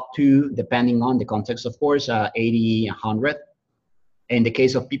 and up to, depending on the context, of course, 80, 100. In the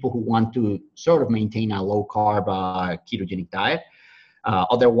case of people who want to sort of maintain a low carb ketogenic diet,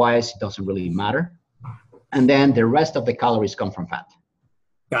 otherwise it doesn't really matter. And then the rest of the calories come from fat.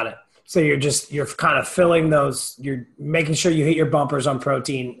 Got it. So you're kind of filling those, you're making sure you hit your bumpers on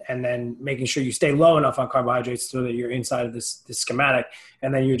protein, and then making sure you stay low enough on carbohydrates so that you're inside of this schematic,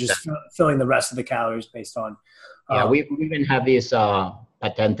 and then you're just filling the rest of the calories based on. We even have this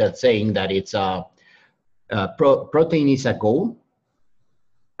patented saying that it's protein is a goal,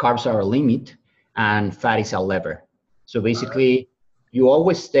 carbs are a limit, and fat is a lever. So basically, you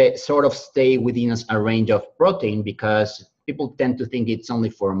always stay within a range of protein, because people tend to think it's only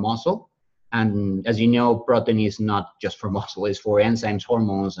for muscle. And as you know, protein is not just for muscle, it's for enzymes,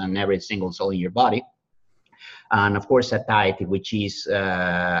 hormones, and every single cell in your body. And of course, satiety, which is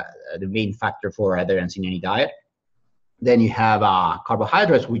the main factor for adherence in any diet. Then you have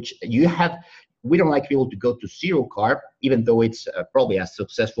carbohydrates, which we don't like people to go to zero carb, even though it's probably a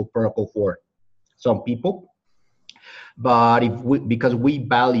successful protocol for some people. But because we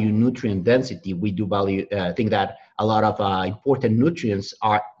value nutrient density, we do think that a lot of important nutrients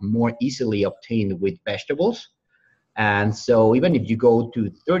are more easily obtained with vegetables. And so even if you go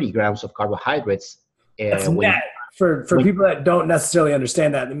to 30 grams of carbohydrates, that's net. For people that don't necessarily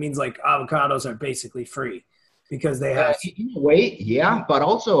understand that, it means like avocados are basically free. because they have. In a way, yeah, but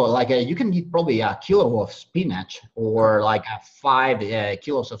also like you can eat probably a kilo of spinach or like 5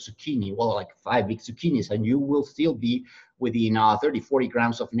 kilos of zucchini, well, like 5 big zucchinis, and you will still be within 30, 40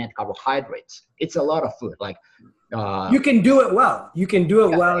 grams of net carbohydrates. It's a lot of food. Like you can do it well. You can do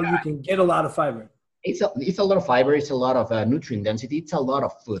it well. You can get a lot of fiber. It's a lot of fiber. It's a lot of nutrient density. It's a lot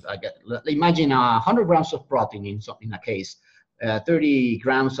of food. Imagine 100 grams of protein in a case. 30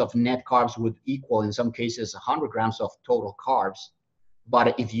 grams of net carbs would equal, in some cases, 100 grams of total carbs.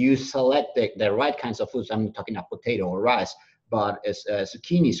 But if you select the right kinds of foods, I'm talking about potato or rice, but it's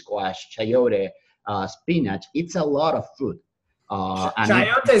zucchini, squash, chayote, spinach, it's a lot of food.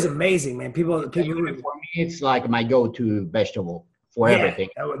 Chayote is amazing, man. People. For me, it's like my go-to vegetable for everything.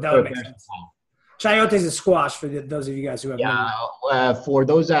 That would make sense. Chayote is a squash for those of you guys who have for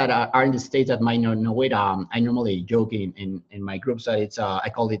those that are in the States that might not know it, I normally joke in my groups that it's I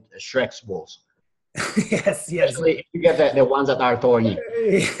call it Shrek's balls. yes. Especially if you get the ones that are thorny.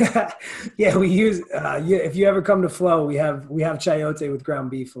 Yeah, we use if you ever come to Flow, we have chayote with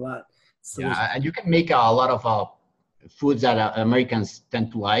ground beef a lot. And you can make a lot of foods that Americans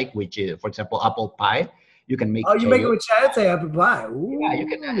tend to like, which is, for example, apple pie. You can make. Oh, you make it with chayote apple pie. Ooh. Yeah, you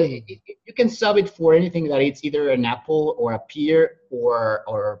can sub it for anything that it's either an apple or a pear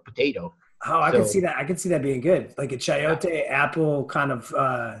or potato. Oh, I can see that. I can see that being good, like a chayote apple kind of.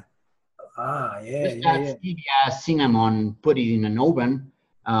 Stevia, cinnamon, put it in an oven.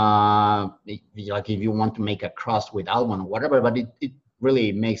 Like if you want to make a crust with almond or whatever, but it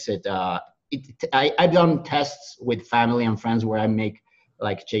really makes it. I've done tests with family and friends where I make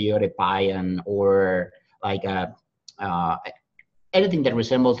like chayote pie or like anything that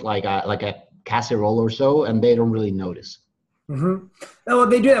resembles like a casserole or so, and they don't really notice. Mm-hmm. Oh,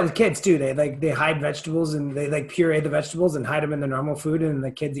 they do that with kids too. They hide vegetables and they like puree the vegetables and hide them in the normal food, and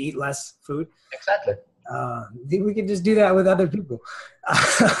the kids eat less food. Exactly. I think we can just do that with other people.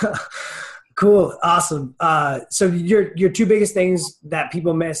 Cool, awesome. So your two biggest things that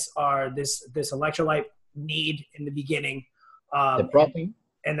people miss are this electrolyte need in the beginning, the protein.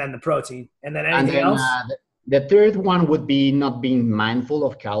 And then the protein, and then anything else? The third one would be not being mindful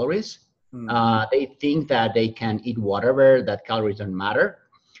of calories. They think that they can eat whatever, that calories don't matter.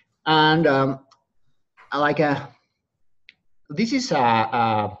 And this is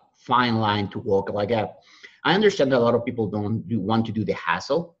a fine line to walk. I understand that a lot of people don't want to do the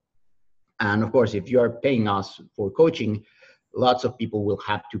hassle. And of course, if you are paying us for coaching, lots of people will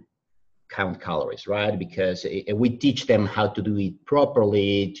have to count calories, right? Because we teach them how to do it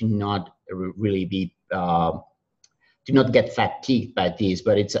properly, to not really be, to not get fatigued by this.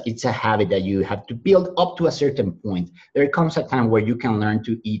 But it's a habit that you have to build up to a certain point. There comes a time where you can learn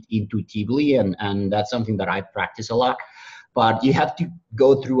to eat intuitively, and that's something that I practice a lot. But you have to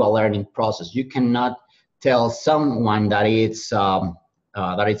go through a learning process. You cannot tell someone that it's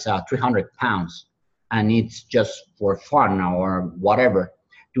 300 pounds and it's just for fun or whatever.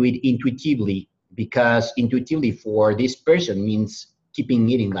 Do it intuitively, because intuitively for this person means keeping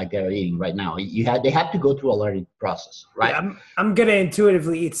eating like they're eating right now. They have to go through a learning process, right? Yeah, I'm gonna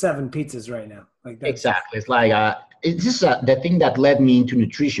intuitively eat 7 pizzas right now. Like that. Exactly. It's like this is the thing that led me into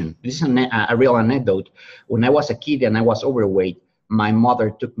nutrition. This is a real anecdote. When I was a kid and I was overweight, my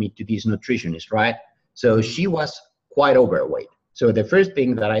mother took me to this nutritionist, right? So she was quite overweight. So the first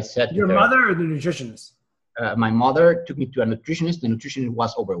thing that I said to her, mother or the nutritionist? My mother took me to a nutritionist. The nutritionist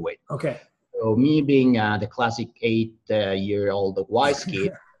was overweight. Okay. So me being the classic 8-year-old wise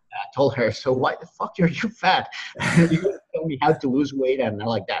kid, told her, so why the fuck are you fat? You tell me how to lose weight and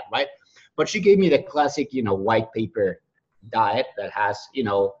like that, right? But she gave me the classic, white paper diet that has,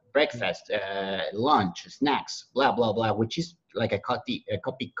 breakfast, lunch, snacks, blah, blah, blah, which is like a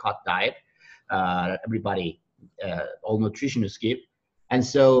copycat diet. Everybody, all nutritionists give. And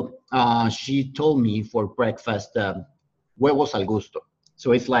so she told me for breakfast, huevos al gusto.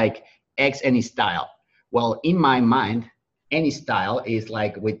 So it's like eggs any style. Well, in my mind, any style is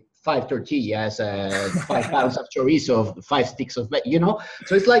like with 5 tortillas, 5 pounds of chorizo, 5 sticks of,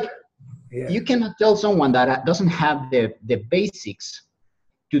 So it's like, you cannot tell someone that doesn't have the basics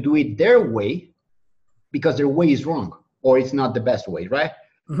to do it their way, because their way is wrong or it's not the best way, right?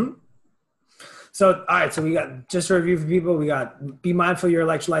 Mm-hmm. So, all right. So we got, just to review for people, we got, be mindful of your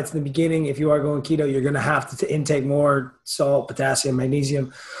electrolytes in the beginning. If you are going keto, you're going to have to intake more salt, potassium,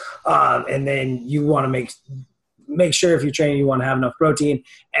 magnesium. And then you want to make sure if you're training, you want to have enough protein.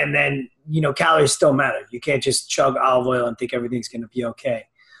 And then, calories still matter. You can't just chug olive oil and think everything's going to be okay.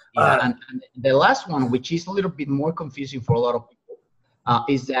 And the last one, which is a little bit more confusing for a lot of people,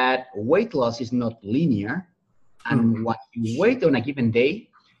 is that weight loss is not linear. And what you weight on a given day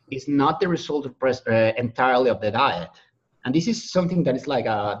is not the result of entirely of the diet. And this is something that is like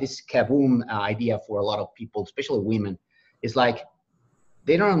this kaboom idea for a lot of people, especially women. It's like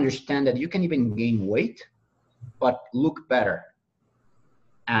they don't understand that you can even gain weight, but look better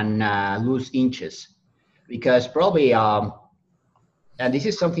and lose inches. Because probably, and this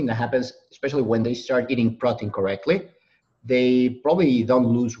is something that happens, especially when they start eating protein correctly, they probably don't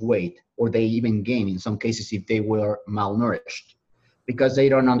lose weight, or they even gain in some cases if they were malnourished, because they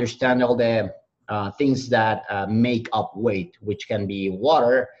don't understand all the things that make up weight, which can be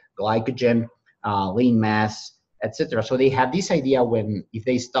water, glycogen, lean mass, etc. So they have this idea if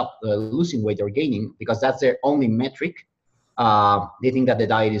they stop losing weight or gaining, because that's their only metric, they think that the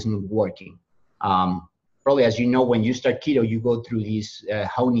diet is not working. Probably, as you know, when you start keto, you go through this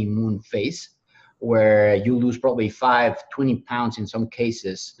honeymoon phase where you lose probably 20 pounds in some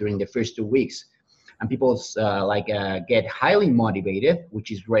cases during the first 2 weeks. And people get highly motivated,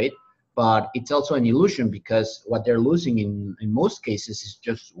 which is great, but it's also an illusion, because what they're losing in most cases is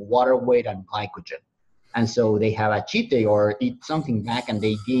just water weight and glycogen. And so they have a cheat day or eat something back, and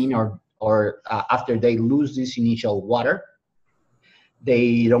they gain, or after they lose this initial water,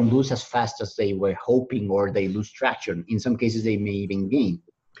 they don't lose as fast as they were hoping, or they lose traction. In some cases, they may even gain.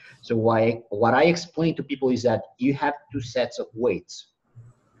 So what I explain to people is that you have two sets of weights.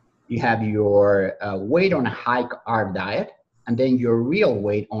 You have your weight on a high carb diet, and then your real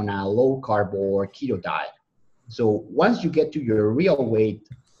weight on a low carb or keto diet. So once you get to your real weight,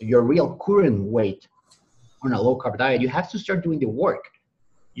 your real current weight on a low carb diet, you have to start doing the work.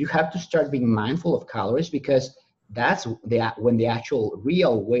 You have to start being mindful of calories, because that's when the actual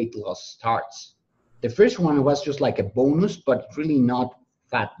real weight loss starts. The first one was just like a bonus, but really not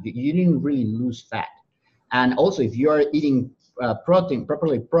fat. You didn't really lose fat. And also, if you're eating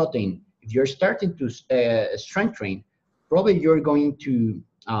protein, if you're starting to strength train, probably you're going to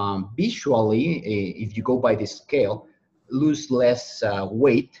visually, if you go by this scale, lose less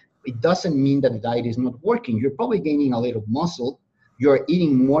weight. It doesn't mean that the diet is not working. You're probably gaining a little muscle. You're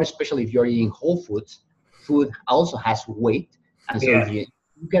eating more, especially if you're eating whole foods. Food also has weight. And so you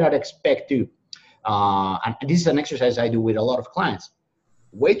cannot expect to, and this is an exercise I do with a lot of clients.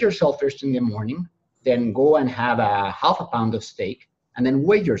 Weigh yourself first in the morning, then go and have a half a pound of steak, and then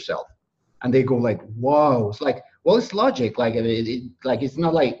weigh yourself. And they go like, whoa. It's like, well, it's logic. Like, it's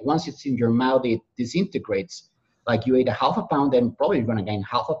not like once it's in your mouth, it disintegrates. Like you ate a half a pound, then probably you're going to gain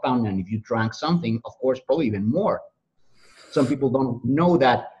half a pound. And if you drank something, of course, probably even more. Some people don't know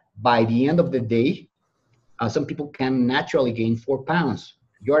that by the end of the day, some people can naturally gain 4 pounds.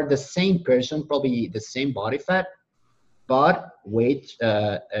 You're the same person, probably the same body fat, but weight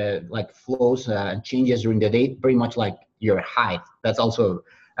flows and changes during the day, pretty much like your height. That's also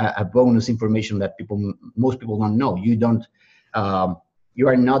a bonus information that most people don't know. You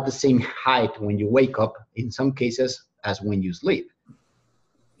are not the same height when you wake up, in some cases, as when you sleep.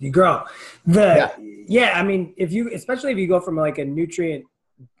 You grow. I mean, especially if you go from like a nutrient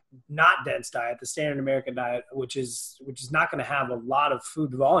not dense diet, the standard American diet, which is not going to have a lot of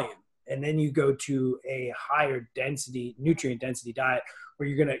food volume, and then you go to a higher density, nutrient density diet, where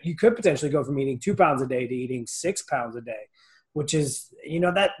you could potentially go from eating 2 pounds a day to eating 6 pounds a day, which is,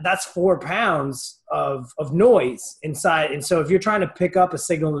 that's 4 pounds of noise inside. And so if you're trying to pick up a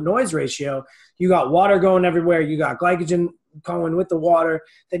signal to noise ratio, you got water going everywhere, you got glycogen going with the water,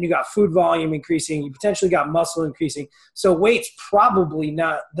 then you got food volume increasing, you potentially got muscle increasing. So weight's probably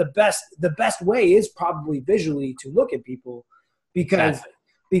not the best. The best way is probably visually to look at people, because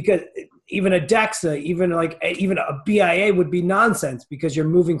even a DEXA, even a BIA would be nonsense, because you're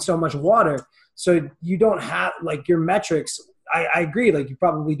moving so much water. So you don't have like your metrics. I agree. Like you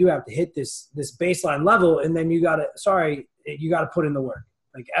probably do have to hit this baseline level, and then you got to put in the work.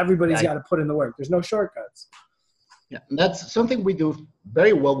 Like everybody's got to put in the work. There's no shortcuts. Yeah, that's something we do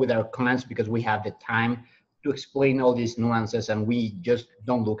very well with our clients, because we have the time to explain all these nuances, and we just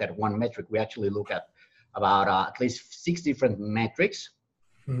don't look at one metric. We actually look at about at least 6 different metrics,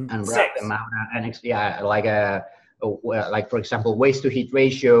 and wrap them out. And like for example, waste to heat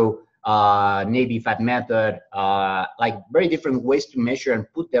ratio, Navy fat method, like very different ways to measure and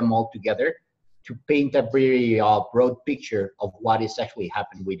put them all together to paint a very broad picture of what is actually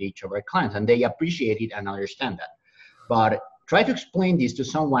happening with each of our clients, and they appreciate it and understand that. But try to explain this to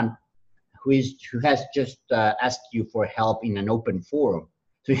someone who has just asked you for help in an open forum.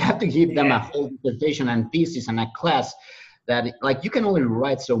 So you have to give them a whole dissertation and thesis and a class that, like, you can only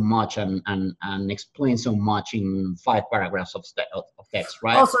write so much and explain so much in 5 paragraphs of text,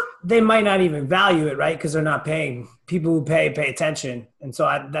 right? Also, they might not even value it, right? Because they're not paying. People who pay attention, and so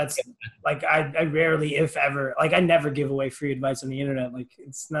I rarely, if ever, like I never give away free advice on the internet. Like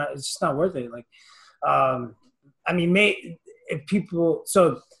it's just not worth it. Like, I mean, if people.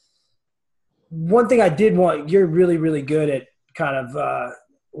 So one thing I did want, you're really, really good at kind of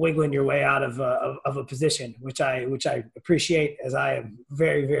wiggling your way out of a position, which I appreciate, as I am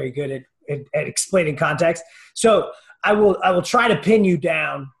very, very good at explaining context. So I will try to pin you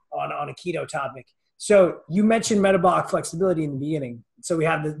down on a keto topic. So you mentioned metabolic flexibility in the beginning. So we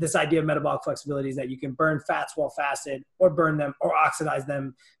have this idea of metabolic flexibility is that you can burn fats while fasted, or burn them or oxidize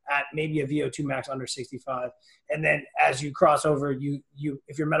them at maybe a VO2 max under 65. And then as you cross over, you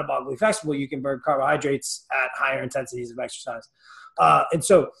if you're metabolically flexible, you can burn carbohydrates at higher intensities of exercise. And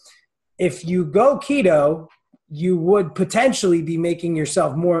so if you go keto, you would potentially be making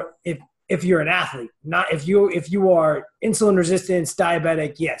yourself more, if you're an athlete, not if you are insulin resistant,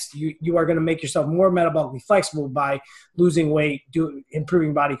 diabetic, yes, you are going to make yourself more metabolically flexible by losing weight,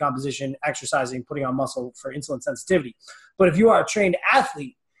 improving body composition, exercising, putting on muscle for insulin sensitivity. But if you are a trained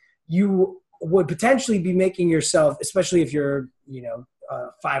athlete, you would potentially be making yourself, especially if you're,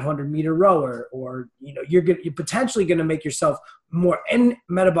 500-meter rower, or, you're potentially going to make yourself more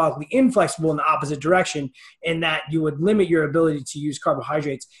metabolically inflexible in the opposite direction, in that you would limit your ability to use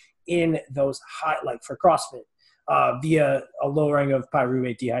carbohydrates in those high, like for CrossFit, via a lowering of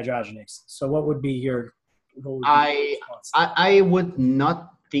pyruvate dehydrogenase. So what would be your response? I would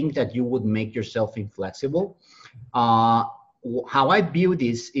not think that you would make yourself inflexible. How I view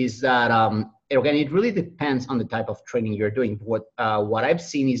this is that, again, it really depends on the type of training you're doing. What I've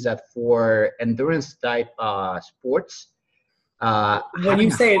seen is that for endurance type sports, when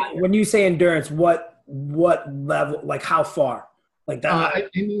you say endurance, what level, like how far? Like that? I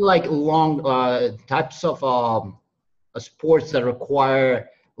mean, like long types of sports that require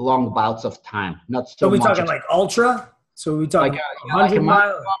long bouts of time. Not so. So we much talking like ultra? So we talking like 100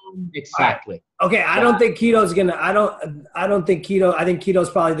 miles? Exactly. Right. Okay, I don't think keto's gonna. I don't think keto. I think keto's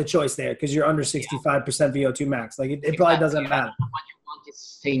probably the choice there, because you're under 65% VO2 max. Like it probably doesn't matter. What you want is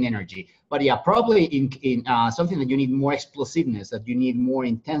sustained energy. But yeah, probably in something that you need more explosiveness, that you need more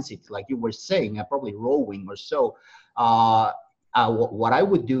intensity, like you were saying, probably rowing or so. What I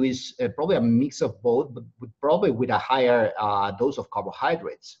would do is probably a mix of both, but probably with a higher dose of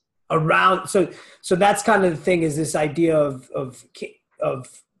carbohydrates. So that's kind of the thing, is this idea of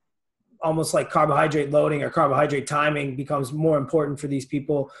almost like carbohydrate loading or carbohydrate timing becomes more important for these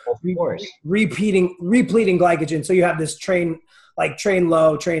people. Of course. Repleting glycogen. So you have this train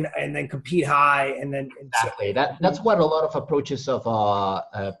low, and then compete high, and then exactly. That's what a lot of approaches of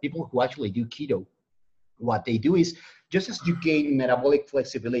people who actually do keto, what they do is, just as you gain metabolic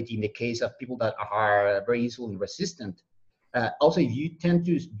flexibility in the case of people that are very insulin resistant, also if you tend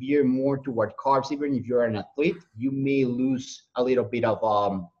to veer more toward carbs, even if you're an athlete, you may lose a little bit of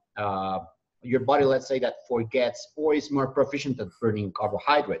your body, let's say, that forgets or is more proficient at burning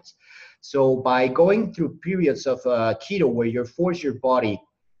carbohydrates. So by going through periods of keto where you force your body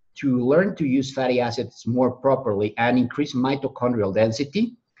to learn to use fatty acids more properly and increase mitochondrial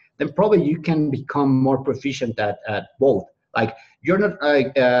density, then probably you can become more proficient at both. Like you're not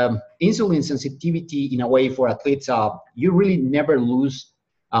insulin sensitivity in a way for athletes. You really never lose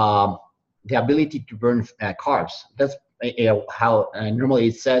the ability to burn carbs. That's how normally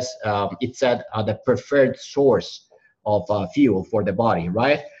it says. It's said the preferred source of fuel for the body,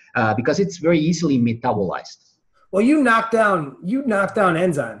 right? Because it's very easily metabolized. Well, you knock down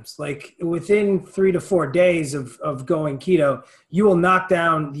enzymes. Like within 3 to 4 days of going keto, you will knock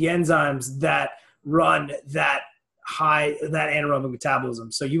down the enzymes that run that anaerobic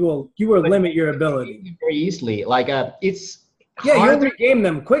metabolism. So you will limit your ability very easily. Like it's you'll regain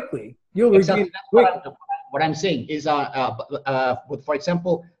them quickly. You'll exactly. regain them quickly. What I'm saying is, for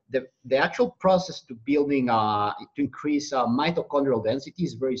example, the actual process to building to increase mitochondrial density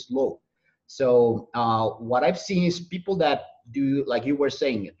is very slow. So what I've seen is people that do, like you were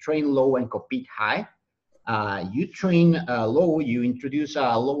saying, train low and compete high. You train low, you introduce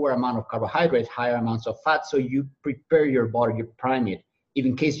a lower amount of carbohydrates, higher amounts of fat, so you prepare your body, you prime it. If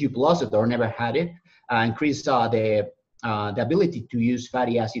in case you've lost it or never had it, increase the ability to use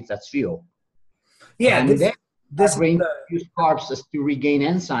fatty acids as fuel. Yeah, and then use carbs as to regain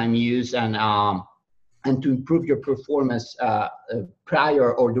enzyme use and to improve your performance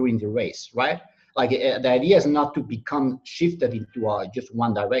prior or during the race, right? Like the idea is not to become shifted into just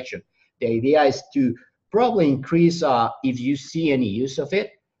one direction. The idea is to probably increase, if you see any use of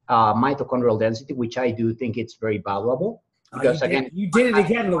it, mitochondrial density, which I do think it's very valuable. Because you did it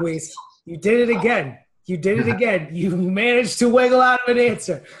again, Luis. You did it again. You did it again. You managed to wiggle out of an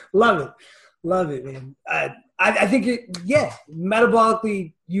answer. Love it. Love it, man. I think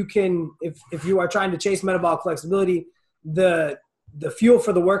metabolically you can, if you are trying to chase metabolic flexibility, the fuel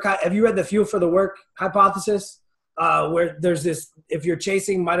for the work. Have you read the fuel for the work hypothesis? Where there's this, if you're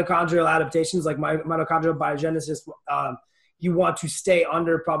chasing mitochondrial adaptations like mitochondrial biogenesis, you want to stay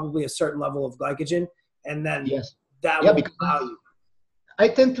under probably a certain level of glycogen, and then that will allow you. I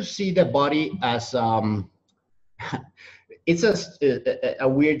tend to see the body as it's a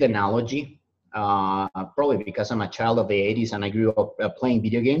weird analogy, probably because I'm a child of the 80s and I grew up playing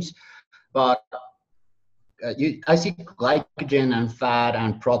video games, but I see glycogen and fat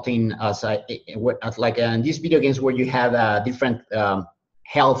and protein as like in these video games where you have different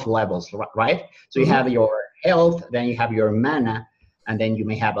health levels, right? So you have your health, then you have your mana, and then you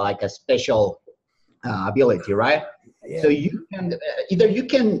may have like a special ability, right? Yeah. So you can either you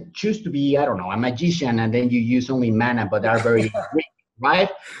can choose to be, I don't know, a magician, and then you use only mana, but are very weak, right?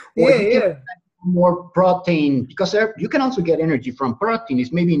 Or you can more protein, because you can also get energy from protein.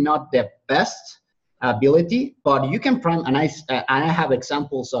 It's maybe not the best ability, but you can and I have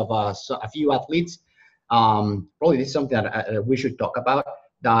examples of a few athletes. Probably this is something that we should talk about,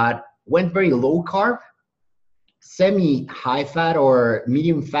 that went very low carb, semi-high fat or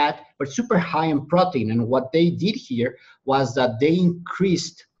medium fat, but super high in protein. And what they did here was that they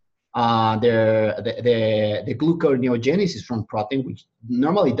increased the gluconeogenesis from protein, which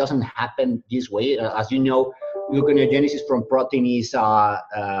normally doesn't happen this way. As you know, gluconeogenesis from protein is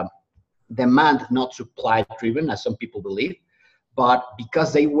demand, not supply driven, as some people believe. But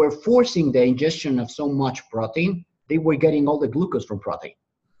because they were forcing the ingestion of so much protein, they were getting all the glucose from protein.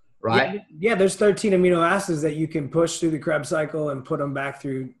 Right? Yeah, there's 13 amino acids that you can push through the Krebs cycle and put them back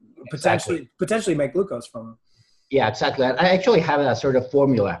through, potentially make glucose from them. Yeah, exactly. I actually have a sort of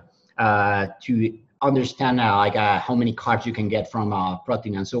formula to understand how many carbs you can get from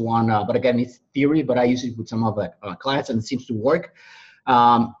protein and so on. But again, it's theory, but I use it with some of the clients and it seems to work.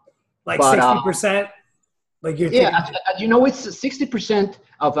 Like 60%? Like you're you know, it's 60%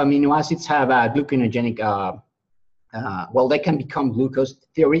 of amino acids have gluconeogenic well, they can become glucose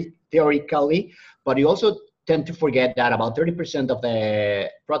theoretically, but you also tend to forget that about 30% of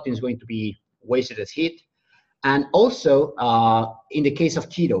the protein is going to be wasted as heat. And also, in the case of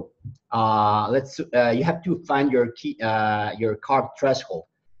keto, you have to find your carb threshold.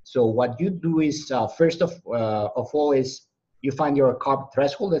 So what you do is, first of all, is you find your carb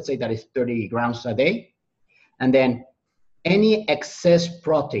threshold. Let's say that is 30 grams a day, and then any excess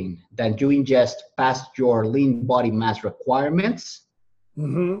protein that you ingest past your lean body mass requirements,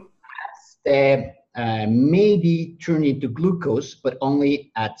 maybe turn into glucose, but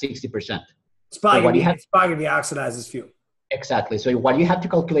only at 60%. It's probably going to be oxidized as fuel. Exactly. So what you have to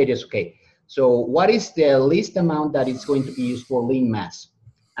calculate is, okay, so what is the least amount that is going to be used for lean mass?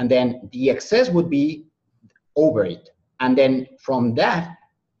 And then the excess would be over it. And then from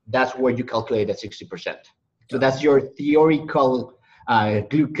that's where you calculate at 60%. So that's your theoretical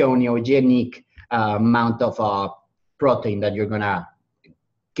gluconeogenic amount of protein that you're going to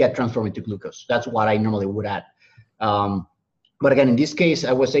get transformed into glucose. That's what I normally would add. But again, in this case,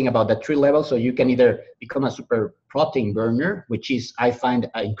 I was saying about the 3 levels. So you can either become a super protein burner, which is, I find,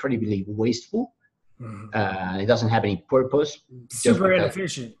 incredibly wasteful. It doesn't have any purpose. Super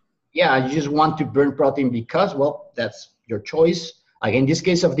inefficient. Yeah, you just want to burn protein because, well, that's your choice. Like in this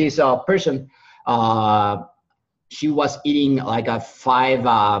case of this person, she was eating like a 5,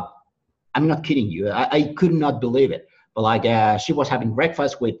 I'm not kidding you. I could not believe it. But like she was having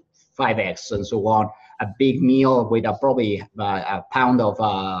breakfast with 5 eggs and so on, a big meal with probably a pound of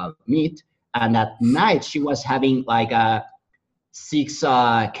meat. And at night she was having like 6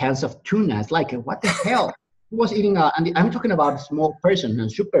 cans of tuna. It's like, what the hell? She was eating, and I'm talking about a small person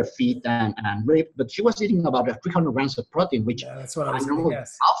and super fit and ripped, but she was eating about 300 grams of protein, which that's what I was normally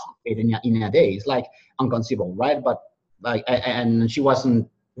in a day. It's like inconceivable, right? But like, and she wasn't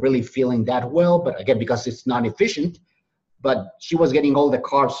really feeling that well, but again, because it's not efficient, but she was getting all the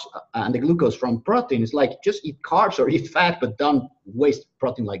carbs and the glucose from protein. It's like, just eat carbs or eat fat, but don't waste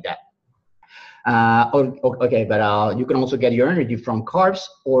protein like that. Okay, but you can also get your energy from carbs,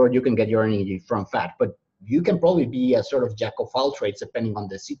 or you can get your energy from fat. But you can probably be a sort of jack of all trades depending on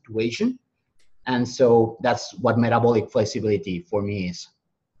the situation. And so that's what metabolic flexibility for me is.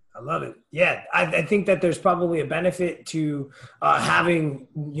 I love it. Yeah, I think that there's probably a benefit to having,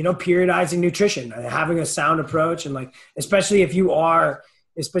 periodizing nutrition, having a sound approach, and like, especially if you are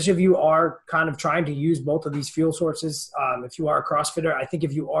kind of trying to use both of these fuel sources. If you are a CrossFitter, I think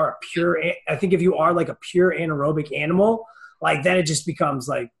if you are like a pure anaerobic animal, like then it just becomes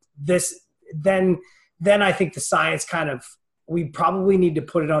like this. Then then I think the science we probably need to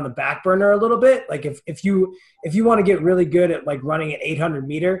put it on the back burner a little bit. Like if you want to get really good at like running an 800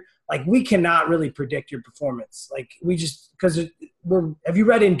 meter, like we cannot really predict your performance. Like have you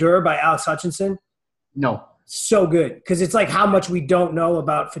read Endure by Alex Hutchinson? No. So good. Because it's like how much we don't know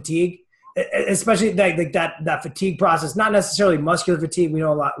about fatigue, especially like that fatigue process, not necessarily muscular fatigue. We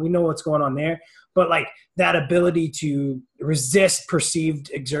know a lot. We know what's going on there, but like that ability to resist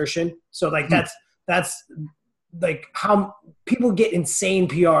perceived exertion. So like that's like how people get insane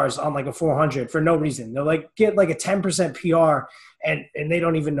PRs on like a 400 for no reason. They'll like get like a 10% PR and they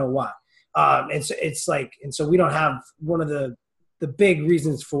don't even know why. And so we don't have one of the big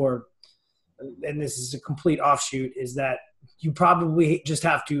reasons for, and this is a complete offshoot, is that you probably just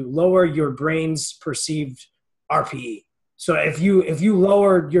have to lower your brain's perceived RPE. So if you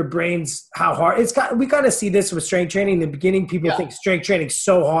lower your brain's how hard we kind of see this with strength training. In the beginning, people think strength training is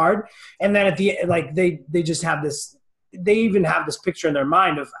so hard, and then at the end, like they just have this. They even have this picture in their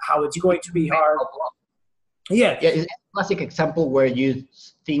mind of how it's going to be hard. Yeah, it's a classic example where you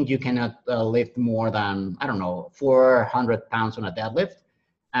think you cannot lift more than 400 pounds on a deadlift,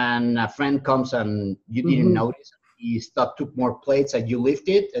 and a friend comes and you didn't notice. He took more plates and you lift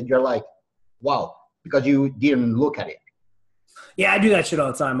it, and you're like, wow, because you didn't look at it. Yeah, I do that shit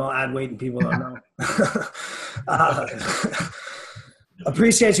all the time. I'll add weight and people don't know.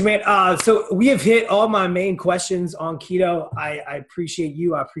 Appreciate you, man. So we have hit all my main questions on keto. I appreciate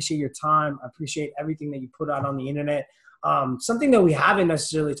you. I appreciate your time. I appreciate everything that you put out on the internet. Something that we haven't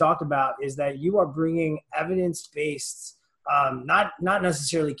necessarily talked about is that you are bringing evidence-based, not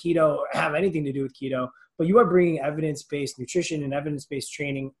necessarily keto or have anything to do with keto, but you are bringing evidence-based nutrition and evidence-based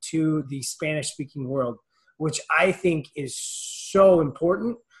training to the Spanish-speaking world, which I think is so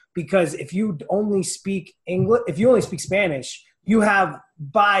important, because if you only speak English, if you only speak Spanish, you don't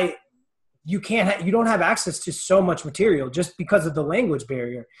have access to so much material just because of the language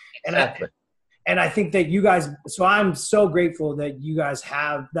barrier. Exactly. And I think that you guys, so I'm so grateful that you guys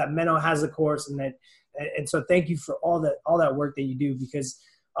have that. Menno has the course, and so thank you for all that work that you do, because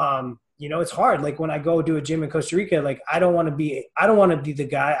it's hard. Like when I go to a gym in Costa Rica, like I don't want to be the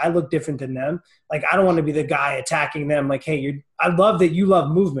guy. I look different than them. Like I don't want to be the guy attacking them. Like, hey, I love that you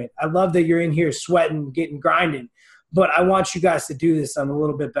love movement. I love that you're in here sweating, getting grinding, but I want you guys to do this on a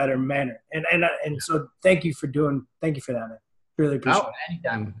little bit better manner. And so thank you for that, man. Really appreciate it.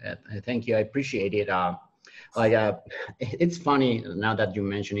 Anytime. Thank you. I appreciate it. It's funny now that you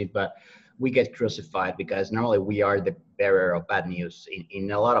mention it, but we get crucified because normally we are the bearer of bad news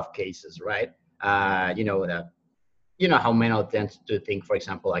in a lot of cases, right? How Menno tends to think, for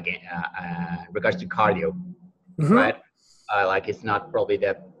example, like regards to cardio, right? Like it's not probably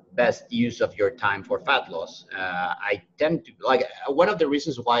the best use of your time for fat loss. I tend to one of the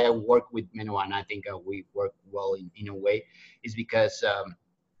reasons why I work with Menno, and I think we work well in a way, is because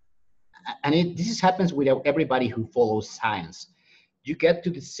this happens with everybody who follows science. You get to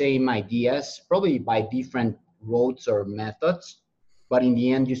the same ideas, probably by different roads or methods, but in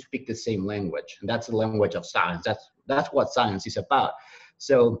the end, you speak the same language, and that's the language of science. That's what science is about.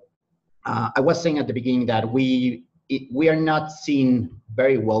 So I was saying at the beginning that we are not seen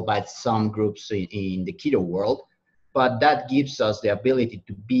very well by some groups in the keto world, but that gives us the ability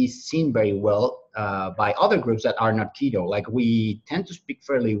to be seen very well by other groups that are not keto. Like we tend to speak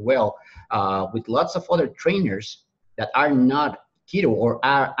fairly well with lots of other trainers that are not keto or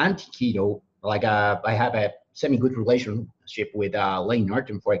are anti-keto. Like I have a semi-good relationship with Layne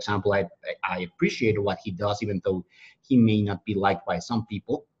Norton, for example. I appreciate what he does, even though he may not be liked by some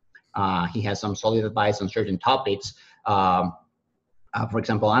people. He has some solid advice on certain topics. For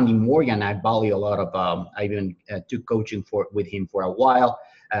example, Andy Morgan, I value a lot of. I even took coaching with him for a while.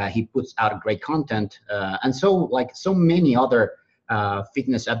 He puts out great content, and so many other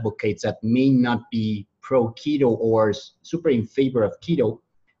fitness advocates that may not be pro keto or super in favor of keto,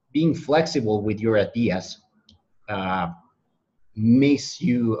 being flexible with your ideas makes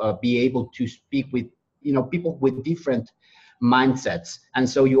you be able to speak with people with different mindsets, and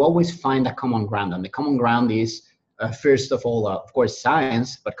so you always find a common ground, and the common ground is first of all, of course,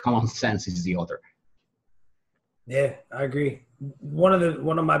 science, but common sense is the other. Yeah, I agree. One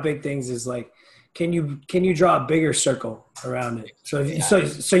of my big things is like, can you draw a bigger circle around it? So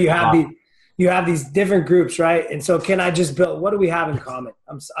you have these different groups, right? And so can I just build, what do we have in common?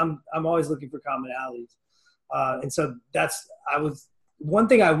 I'm always looking for commonalities. And so one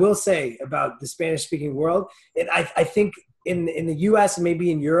thing I will say about the Spanish speaking world, and I think in the US and maybe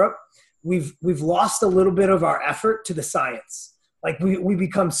in Europe, we've lost a little bit of our effort to the science. Like we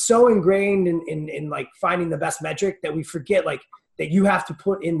become so ingrained in like finding the best metric that we forget like that you have to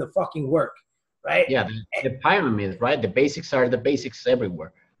put in the fucking work. right? Yeah, the pyramid, right? The basics are the basics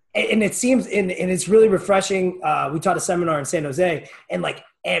everywhere. And it seems and it's really refreshing. We taught a seminar in San Jose, and like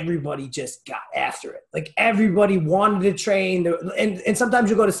everybody just got after it. Like everybody wanted to train, and sometimes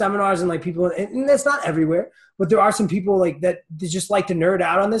you go to seminars and like people, and that's not everywhere, but there are some people like that they just like to nerd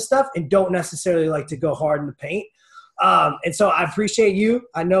out on this stuff and don't necessarily like to go hard in the paint. And so I appreciate you.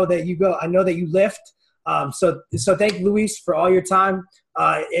 I know that you go. I know that you lift. So thank you, Luis, for all your time.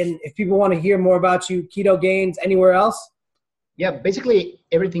 And if people want to hear more about you, Keto Gains, anywhere else. Yeah, basically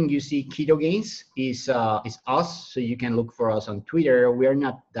everything you see Keto Gains is us. So you can look for us on Twitter. We are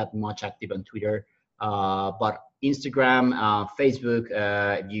not that much active on Twitter, but Instagram, Facebook.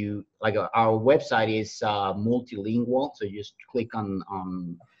 You like our website is multilingual. So you just click on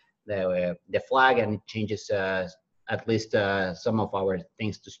the flag and it changes at least some of our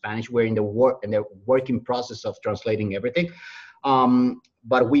things to Spanish. We're in the working process of translating everything.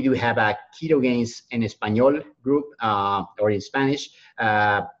 But we do have a Keto Gains en Español group, or in Spanish.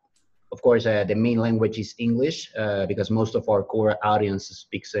 Of course, the main language is English because most of our core audience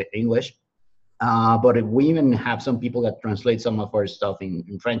speaks English. But we even have some people that translate some of our stuff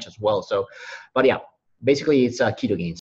in French as well. So, but yeah, basically it's Keto Gains.